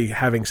obviously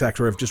having sex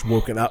or have just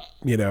woken up,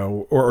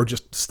 or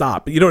just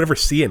stop. But you don't ever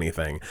see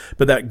anything.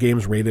 But that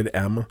game's rated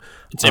M.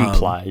 It's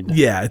implied.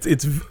 Yeah,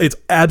 it's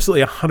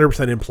absolutely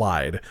 100%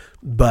 implied.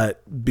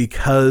 But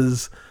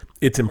because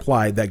it's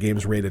implied, that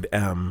game's rated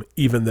M,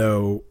 even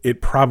though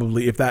it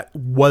probably, if that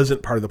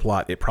wasn't part of the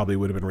plot, it probably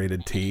would have been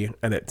rated T.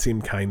 And it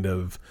seemed kind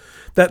of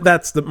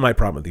that's my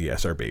problem with the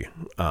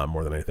ESRB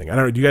more than anything. I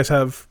don't know. Do you guys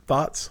have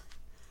thoughts?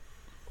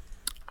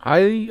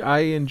 I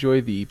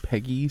enjoy the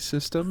PEGI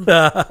system.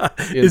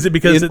 Is it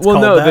because it's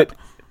called that?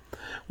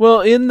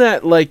 Well, in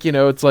that, like,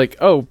 it's like,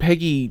 oh,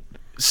 PEGI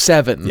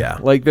 7. Yeah.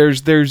 Like,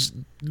 there's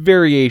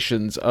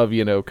variations of,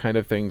 kind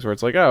of things where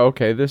it's like, oh,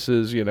 okay, this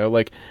is,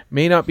 like,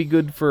 may not be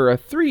good for a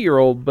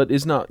 3-year-old, but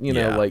is not,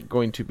 like,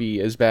 going to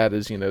be as bad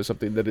as,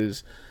 something that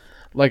is,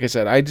 like I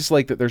said, I just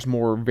like that there's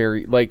more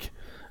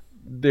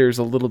there's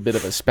a little bit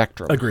of a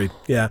spectrum. Agreed.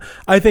 Yeah,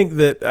 I think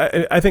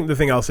that I think the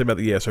thing I'll say about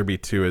the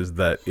ESRB too is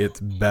that it's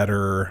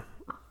better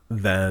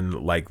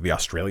than like the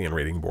Australian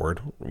rating board,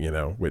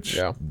 which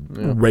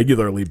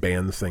regularly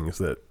bans things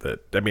that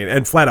I mean,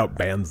 and flat out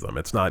bans them.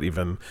 It's not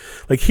even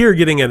like here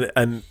getting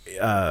an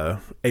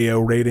AO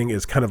rating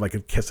is kind of like a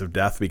kiss of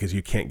death because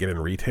you can't get in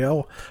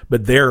retail,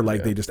 but there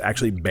they just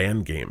actually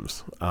ban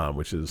games,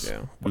 which is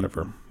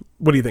whatever.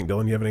 What do you think,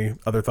 Dylan? You have any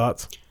other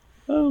thoughts?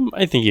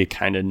 I think you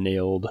kind of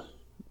nailed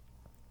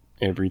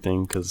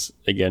everything because,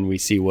 again, we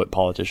see what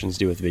politicians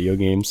do with video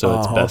games, so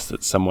it's best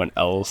that someone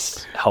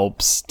else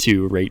helps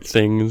to rate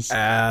things.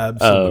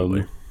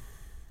 Absolutely.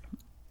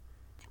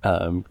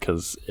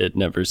 Because it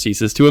never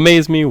ceases to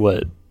amaze me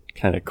what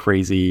kind of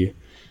crazy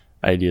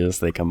ideas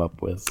they come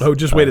up with. Oh,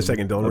 just wait a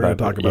second, Dylan. We're going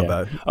to talk about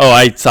that. Oh,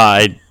 I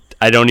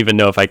don't even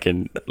know if I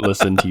can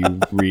listen to you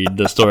read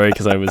the story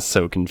because I was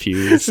so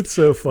confused. It's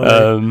so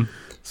funny.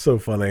 So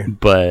funny.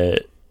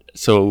 But,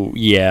 so,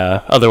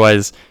 yeah.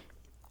 Otherwise,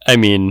 I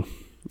mean,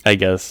 I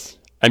guess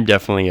I was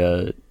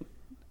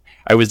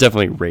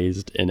definitely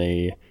raised in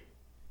a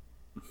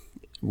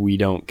we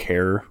don't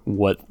care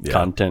what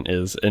content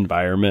is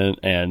environment,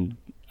 and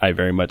I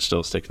very much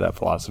still stick to that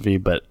philosophy,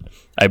 but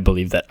I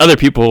believe that other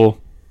people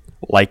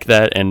like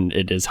that and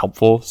it is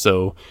helpful,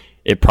 so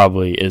it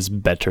probably is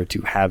better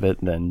to have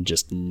it than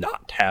just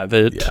not have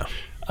it. Yeah.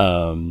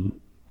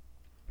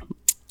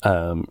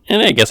 And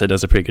I guess it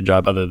does a pretty good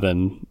job other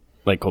than,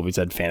 like Colby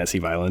said, fantasy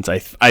violence. I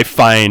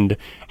find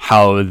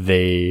how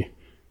they...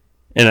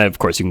 And of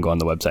course, you can go on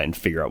the website and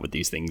figure out what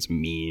these things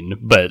mean.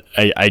 But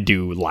I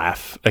do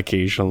laugh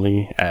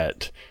occasionally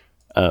at,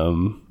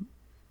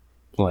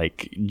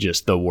 like,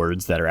 just the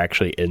words that are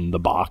actually in the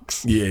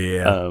box.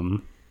 Yeah.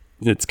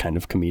 It's kind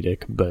of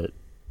comedic, but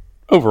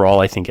overall,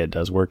 I think it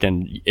does work.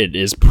 And it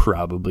is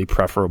probably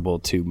preferable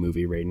to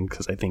movie rating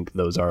because I think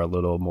those are a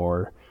little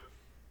more,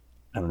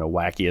 I don't know,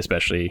 wacky.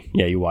 Especially,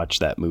 you watch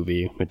that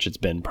movie, which it's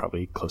been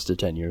probably close to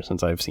 10 years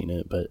since I've seen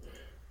it, but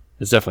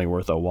it's definitely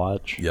worth a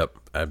watch. Yep,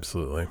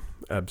 absolutely.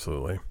 I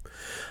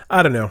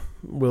don't know.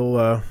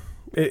 We'll.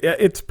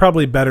 It's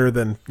probably better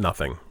than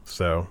nothing.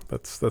 So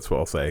that's what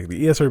I'll say.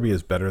 The ESRB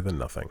is better than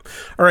nothing.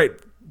 All right.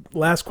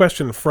 Last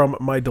question from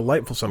my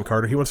delightful son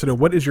Carter. He wants to know,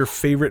 what is your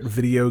favorite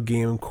video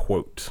game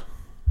quote?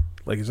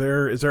 Like, is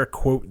there a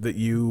quote that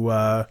you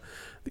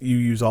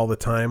use all the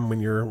time when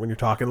you're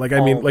talking? Like,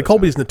 I mean, like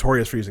Colby's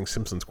notorious for using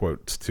Simpsons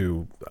quotes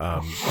to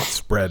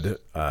spread.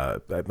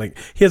 Like,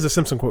 he has a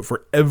Simpson quote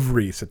for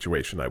every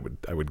situation. I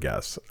would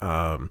guess.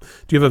 Do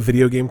you have a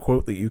video game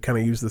quote that you kind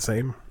of use the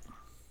same?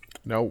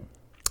 No.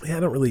 Yeah, I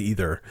don't really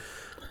either.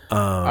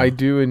 I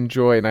do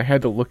enjoy, and I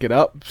had to look it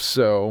up,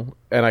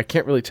 and I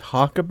can't really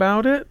talk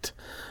about it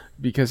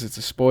because it's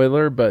a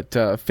spoiler,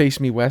 but face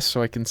me west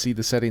so I can see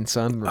the setting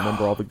sun and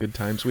remember all the good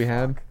times we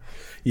had.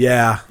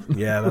 Yeah,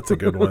 that's a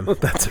good one.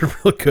 That's a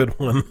real good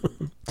one.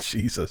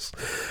 Jesus.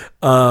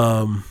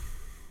 Game's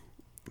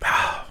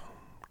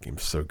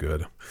so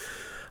good.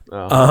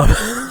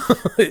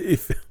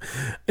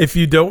 If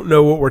you don't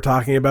know what we're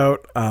talking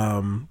about,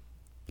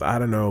 I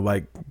don't know,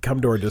 like,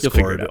 come to our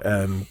Discord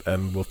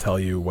and we'll tell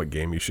you what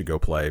game you should go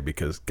play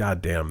because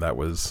goddamn, that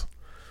was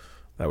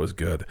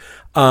good.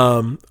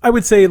 I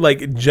would say,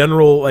 like,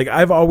 general, like,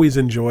 I've always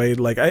enjoyed,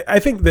 like, I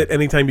think that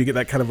anytime you get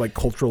that kind of like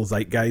cultural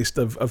zeitgeist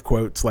of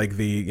quotes, like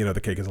the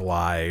cake is a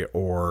lie,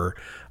 or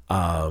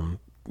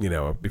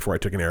before I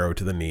took an arrow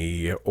to the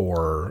knee,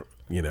 or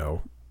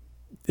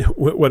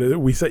what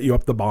we set you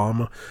up the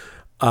bomb,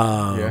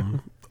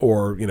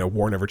 or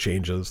war never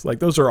changes. Like,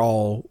 those are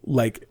all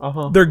like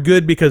they're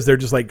good because they're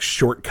just like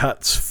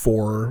shortcuts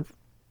for,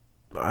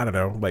 I don't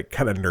know, like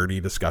kind of nerdy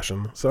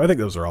discussion. So I think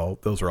those are all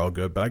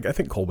good. But I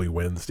think Colby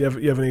wins. Do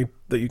you have any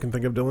that you can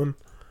think of, Dylan?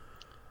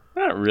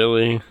 Not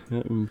really.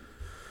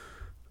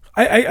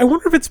 I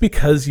wonder if it's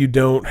because you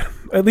don't.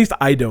 At least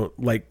I don't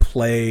like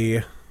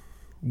play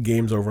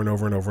games over and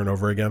over and over and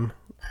over again.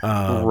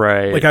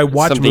 Right. Like, I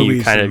watch something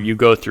movies. You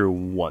go through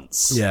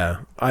once. Yeah.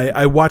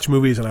 I watch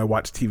movies and I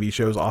watch TV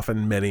shows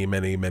often many,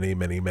 many, many,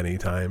 many, many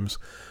times.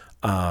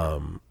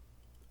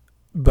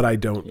 But I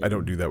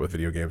don't do that with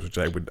video games, which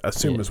I would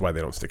assume is why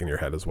they don't stick in your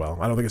head as well.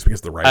 I don't think it's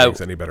because the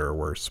writing's any better or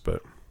worse,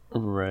 but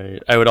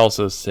right. I would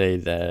also say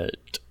that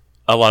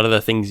a lot of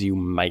the things you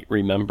might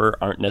remember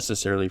aren't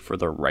necessarily for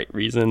the right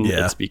reason.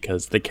 Yeah. It's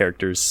because the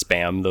characters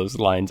spam those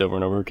lines over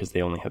and over because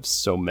they only have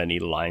so many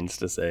lines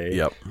to say.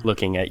 Yep.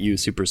 Looking at you,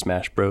 Super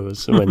Smash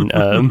Bros. When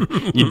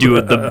you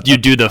do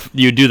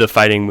the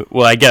fighting.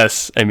 Well, I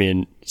guess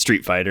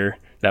Street Fighter.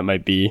 That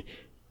might be.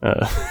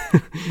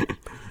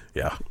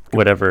 Yeah.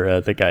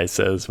 Whatever the guy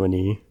says when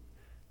he.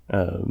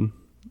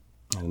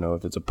 I don't know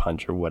if it's a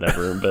punch or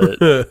whatever,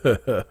 but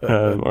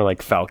or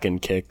like Falcon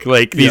Kick,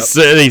 like these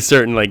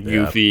certain like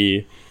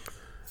goofy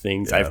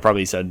things. I've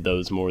probably said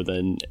those more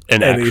than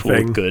an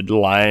actual good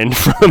line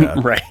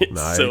from right.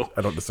 No,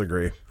 I don't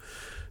disagree.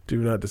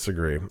 Do not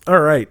disagree. All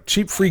right,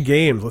 cheap free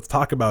games. Let's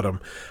talk about them.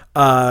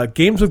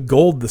 Games with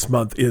gold this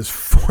month is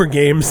 4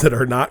 games that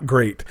are not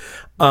great.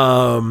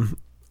 Armello,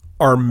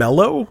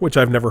 which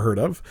I've never heard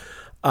of.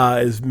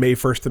 is May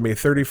 1st to May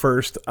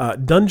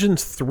 31st.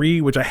 Dungeons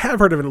 3, which I have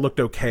heard of and it looked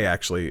okay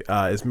actually,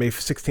 is May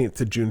 16th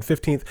to June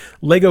 15th.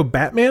 Lego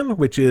Batman,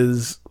 which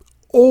is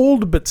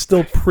old but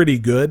still pretty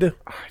good.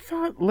 I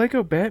thought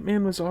Lego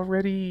Batman was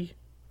already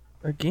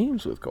a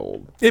Games with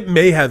Gold. It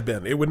may have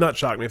been. It would not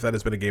shock me if that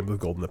has been a Game with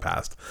Gold in the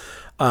past.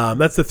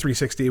 That's the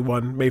 360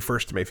 one, May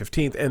 1st to May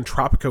 15th. And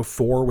Tropico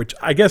 4, which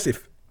I guess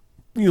if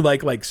you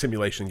like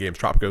simulation games,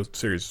 Tropico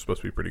series is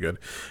supposed to be pretty good.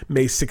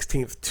 May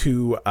 16th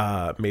to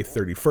May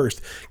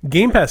 31st.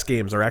 Game Pass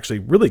games are actually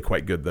really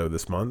quite good, though,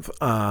 this month.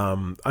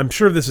 I'm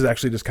sure this is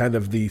actually just kind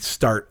of the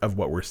start of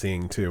what we're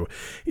seeing, too.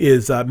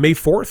 Is May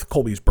 4th,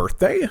 Colby's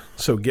birthday.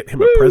 So get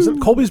him a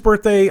present. Colby's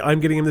birthday, I'm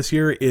getting him this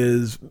year,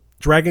 is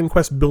Dragon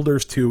Quest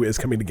Builders 2 is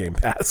coming to Game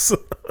Pass.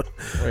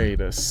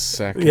 Wait a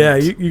second. Yeah,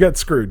 you got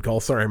screwed,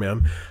 Cole. Sorry,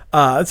 man.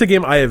 It's a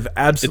game I have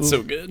absolutely... It's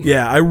so good.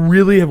 Yeah, I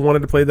really have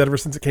wanted to play that ever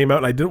since it came out,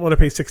 and I didn't want to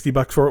pay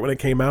 $60 for it when it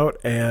came out,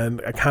 and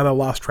I kind of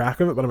lost track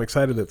of it, but I'm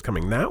excited that it's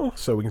coming now,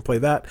 so we can play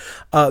that.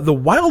 The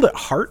Wild at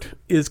Heart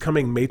is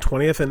coming May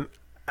 20th, and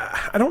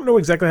I don't know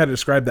exactly how to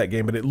describe that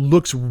game, but it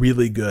looks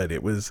really good.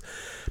 It was...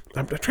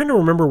 I'm trying to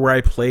remember where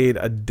I played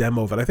a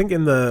demo of it. I think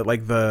in the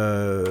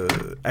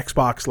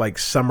Xbox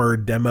summer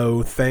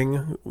demo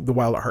thing, the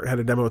Wild at Heart had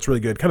a demo. It's really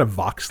good, kind of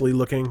voxely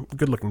looking,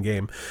 good looking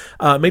game.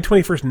 May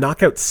 21st,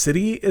 Knockout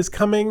City is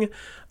coming.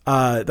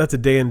 That's a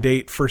day and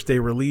date, first day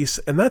release,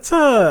 and that's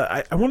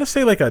I want to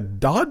say like a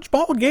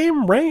dodgeball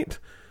game, right?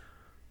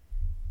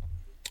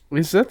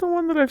 Is that the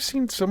one that I've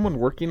seen someone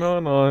working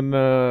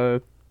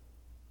on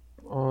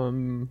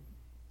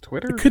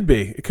Twitter? It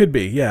could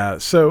be, yeah.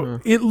 So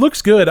it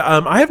looks good.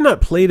 I have not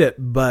played it,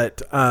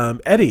 but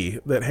Eddie,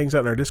 that hangs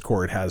out in our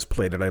Discord, has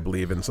played it, I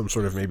believe, in some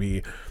sort of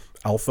maybe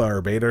alpha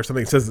or beta or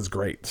something. It says it's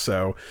great.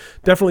 So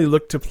definitely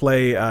look to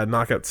play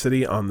Knockout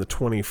City on the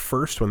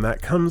 21st when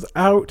that comes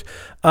out.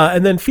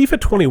 And then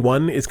FIFA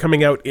 21 is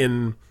coming out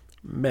in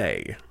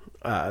May.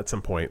 At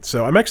some point.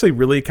 So I'm actually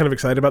really kind of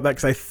excited about that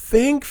because I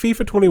think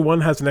FIFA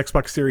 21 has an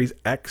Xbox Series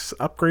X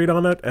upgrade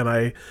on it, and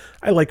I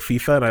like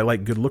FIFA and I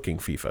like good looking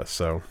FIFA,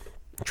 so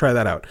try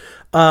that out.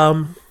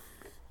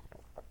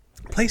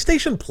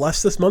 PlayStation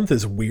Plus this month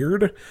is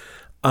weird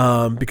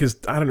because,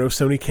 I don't know,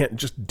 Sony can't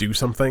just do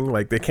something.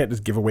 Like, they can't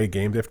just give away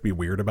games. They have to be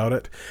weird about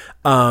it.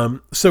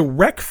 So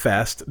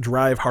Wreckfest,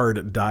 Drive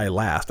Hard, Die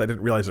Last. I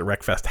didn't realize that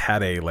Wreckfest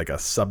had a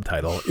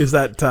subtitle. Is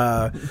that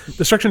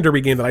Destruction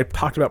Derby game that I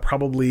talked about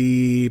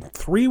probably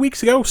 3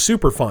 weeks ago?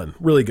 Super fun.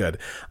 Really good.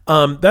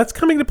 That's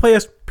coming to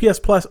PS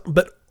Plus,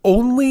 but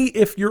only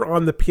if you're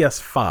on the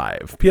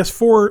PS5.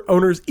 PS4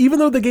 owners, even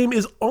though the game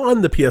is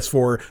on the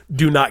PS4,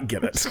 do not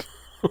get it.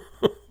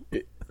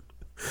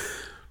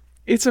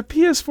 It's a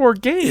PS4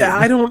 game. Yeah,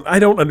 I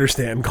don't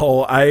understand,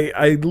 Cole.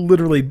 I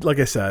literally, like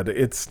I said,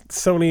 it's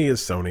Sony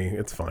is Sony.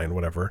 It's fine,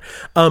 whatever.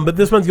 But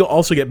this month you'll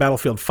also get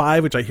Battlefield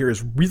 5, which I hear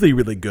is really,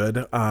 really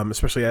good.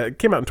 Especially, it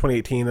came out in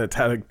 2018. It's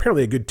had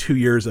apparently a good 2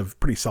 years of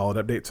pretty solid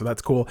updates, so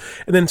that's cool.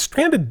 And then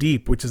Stranded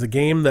Deep, which is a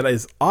game that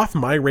is off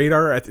my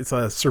radar. It's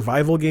a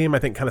survival game, I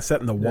think, kind of set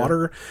in the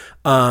water.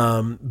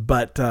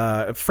 But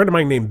a friend of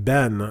mine named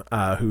Ben,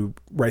 who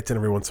writes in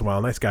every once in a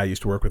while, nice guy, I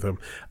used to work with him,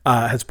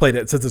 has played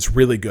it, says it's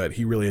really good.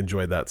 He really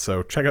enjoyed that.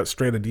 So check out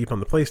Stranded Deep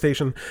on the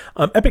PlayStation.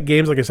 Epic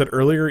Games, like I said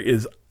earlier,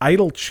 is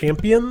Idle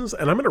Champions,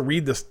 and I'm going to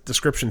read this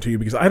description to you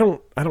because I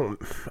don't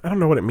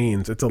know what it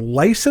means. It's a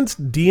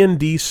licensed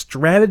D&D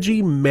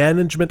strategy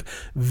management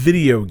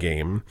video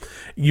game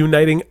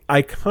uniting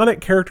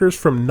iconic characters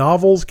from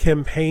novels,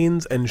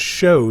 campaigns, and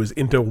shows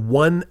into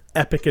one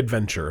epic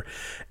adventure.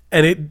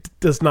 And it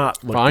does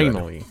not look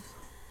good.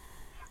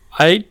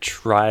 I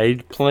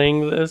tried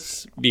playing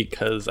this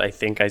because I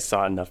think I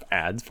saw enough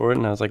ads for it,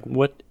 and I was like,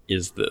 what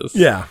is this?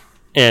 Yeah.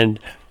 And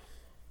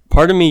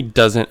part of me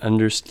doesn't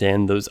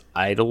understand those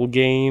idle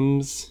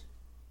games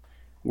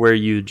where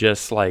you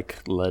just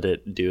let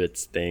it do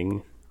its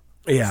thing.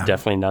 Yeah. It's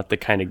definitely not the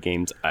kind of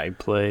games I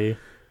play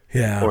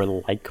or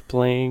like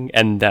playing,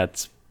 and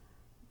that's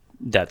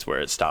where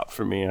it stopped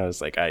for me. I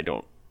was like,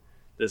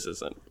 this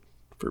isn't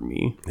for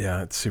me.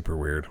 Yeah, it's super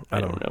weird. I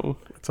don't know.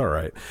 It's all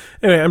right.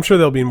 Anyway, I'm sure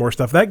there'll be more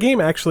stuff. That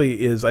game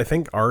actually is, I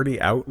think, already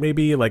out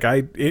maybe.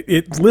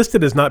 It's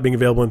listed as not being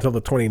available until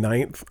the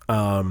 29th,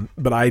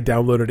 but I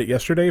downloaded it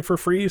yesterday for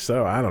free,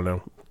 so I don't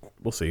know.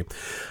 We'll see.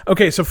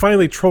 Okay, so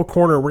finally, Troll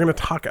Corner. We're going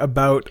to talk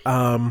about...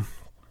 I'm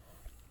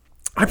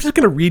just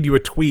going to read you a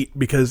tweet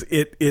because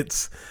it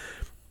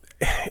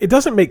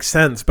doesn't make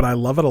sense, but I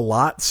love it a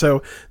lot.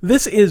 So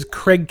this is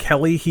Craig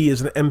Kelly. He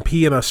is an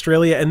MP in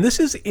Australia, and this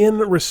is in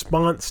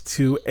response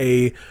to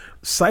a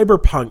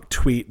Cyberpunk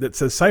tweet that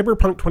says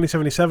Cyberpunk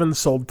 2077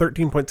 sold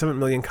 13.7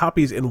 million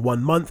copies in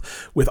 1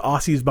 month, with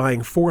Aussies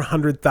buying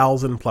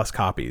 400,000 plus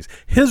copies.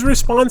 His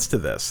response to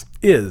this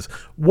is,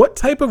 what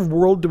type of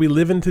world do we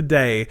live in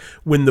today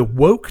when the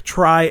woke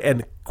try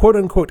and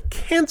quote-unquote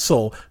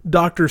cancel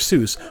Dr.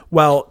 Seuss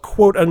while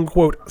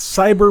quote-unquote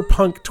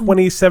cyberpunk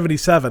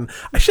 2077?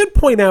 I should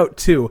point out,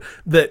 too,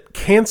 that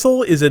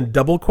cancel is in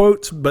double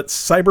quotes, but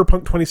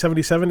cyberpunk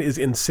 2077 is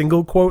in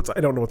single quotes.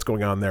 I don't know what's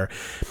going on there.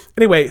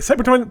 Anyway,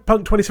 cyberpunk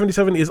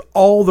 2077 is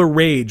all the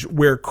rage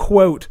where,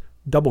 quote,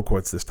 double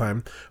quotes this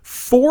time,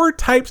 4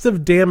 types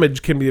of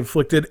damage can be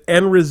inflicted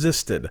and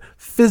resisted: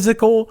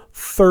 physical,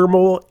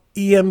 thermal,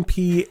 EMP,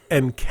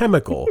 and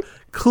chemical.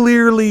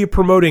 Clearly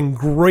promoting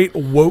great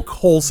woke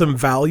wholesome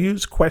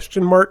values,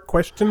 question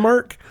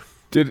mark.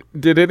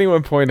 Did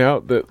anyone point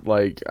out that,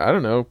 like, I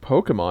don't know,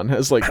 Pokemon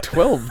has like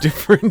 12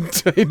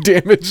 different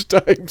damage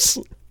types?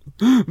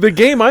 The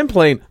game I'm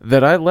playing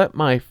that I let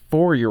my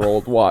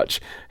 4-year-old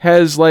watch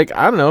has, like,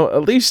 I don't know,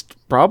 at least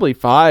probably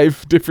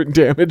 5 different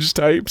damage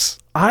types.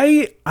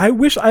 I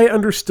wish I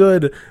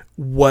understood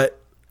what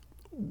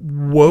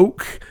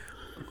woke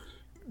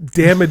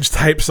damage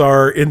types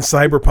are in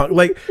Cyberpunk.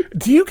 Like,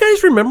 do you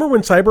guys remember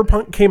when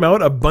Cyberpunk came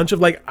out? A bunch of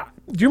do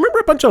you remember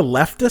a bunch of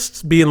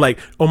leftists being like,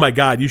 "Oh my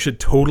God, you should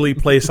totally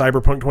play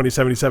Cyberpunk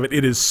 2077.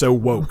 It is so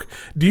woke."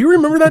 Do you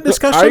remember that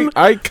discussion?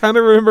 I kind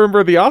of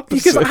remember the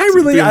opposite. Because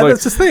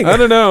that's the thing. I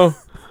don't know.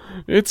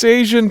 Its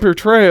Asian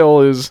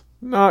portrayal is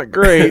not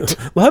great.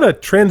 A lot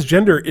of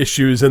transgender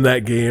issues in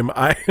that game.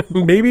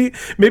 Maybe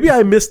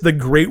I missed the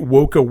great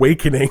woke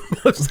awakening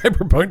of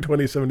Cyberpunk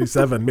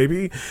 2077.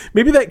 Maybe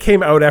that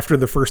came out after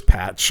the first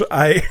patch.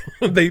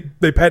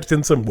 They patched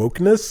in some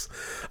wokeness.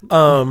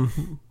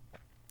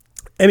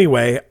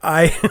 Anyway,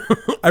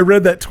 I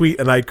read that tweet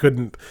and I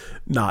couldn't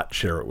not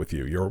share it with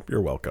you.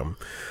 You're welcome.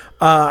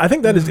 I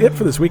think that is it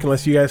for this week,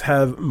 unless you guys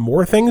have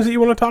more things that you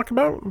want to talk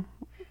about.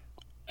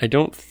 I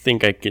don't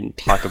think I can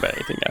talk about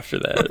anything after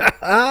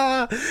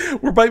that.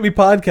 We're Bite Me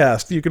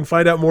Podcast. You can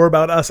find out more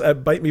about us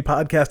at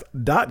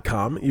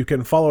bitemepodcast.com. You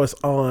can follow us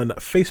on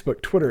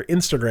Facebook, Twitter,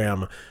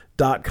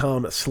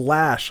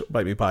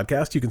 Instagram.com/Bite Me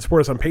Podcast. You can support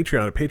us on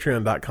Patreon at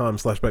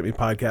patreon.com/Bite Me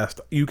Podcast.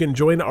 You can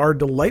join our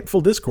delightful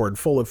Discord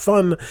full of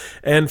fun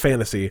and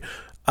fantasy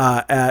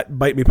at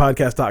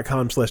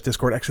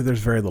bitemepodcast.com/Discord. Actually, there's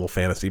very little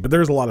fantasy, but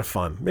there's a lot of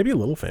fun. Maybe a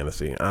little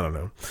fantasy. I don't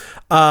know.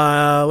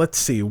 Let's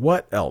see.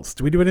 What else?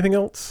 Do we do anything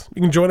else?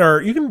 You can join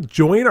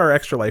our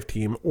Extra Life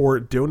team or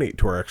donate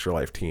to our Extra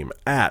Life team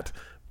at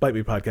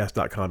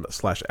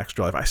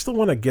bitemepodcast.com/Extra Life. I still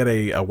want to get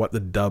a What the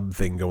Dub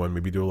thing going.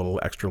 Maybe do a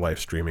little Extra Life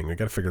streaming. I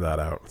got to figure that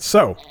out.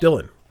 So,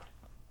 Dylan.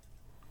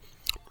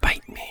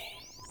 Bite me.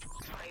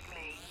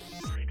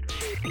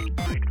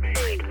 Bite me.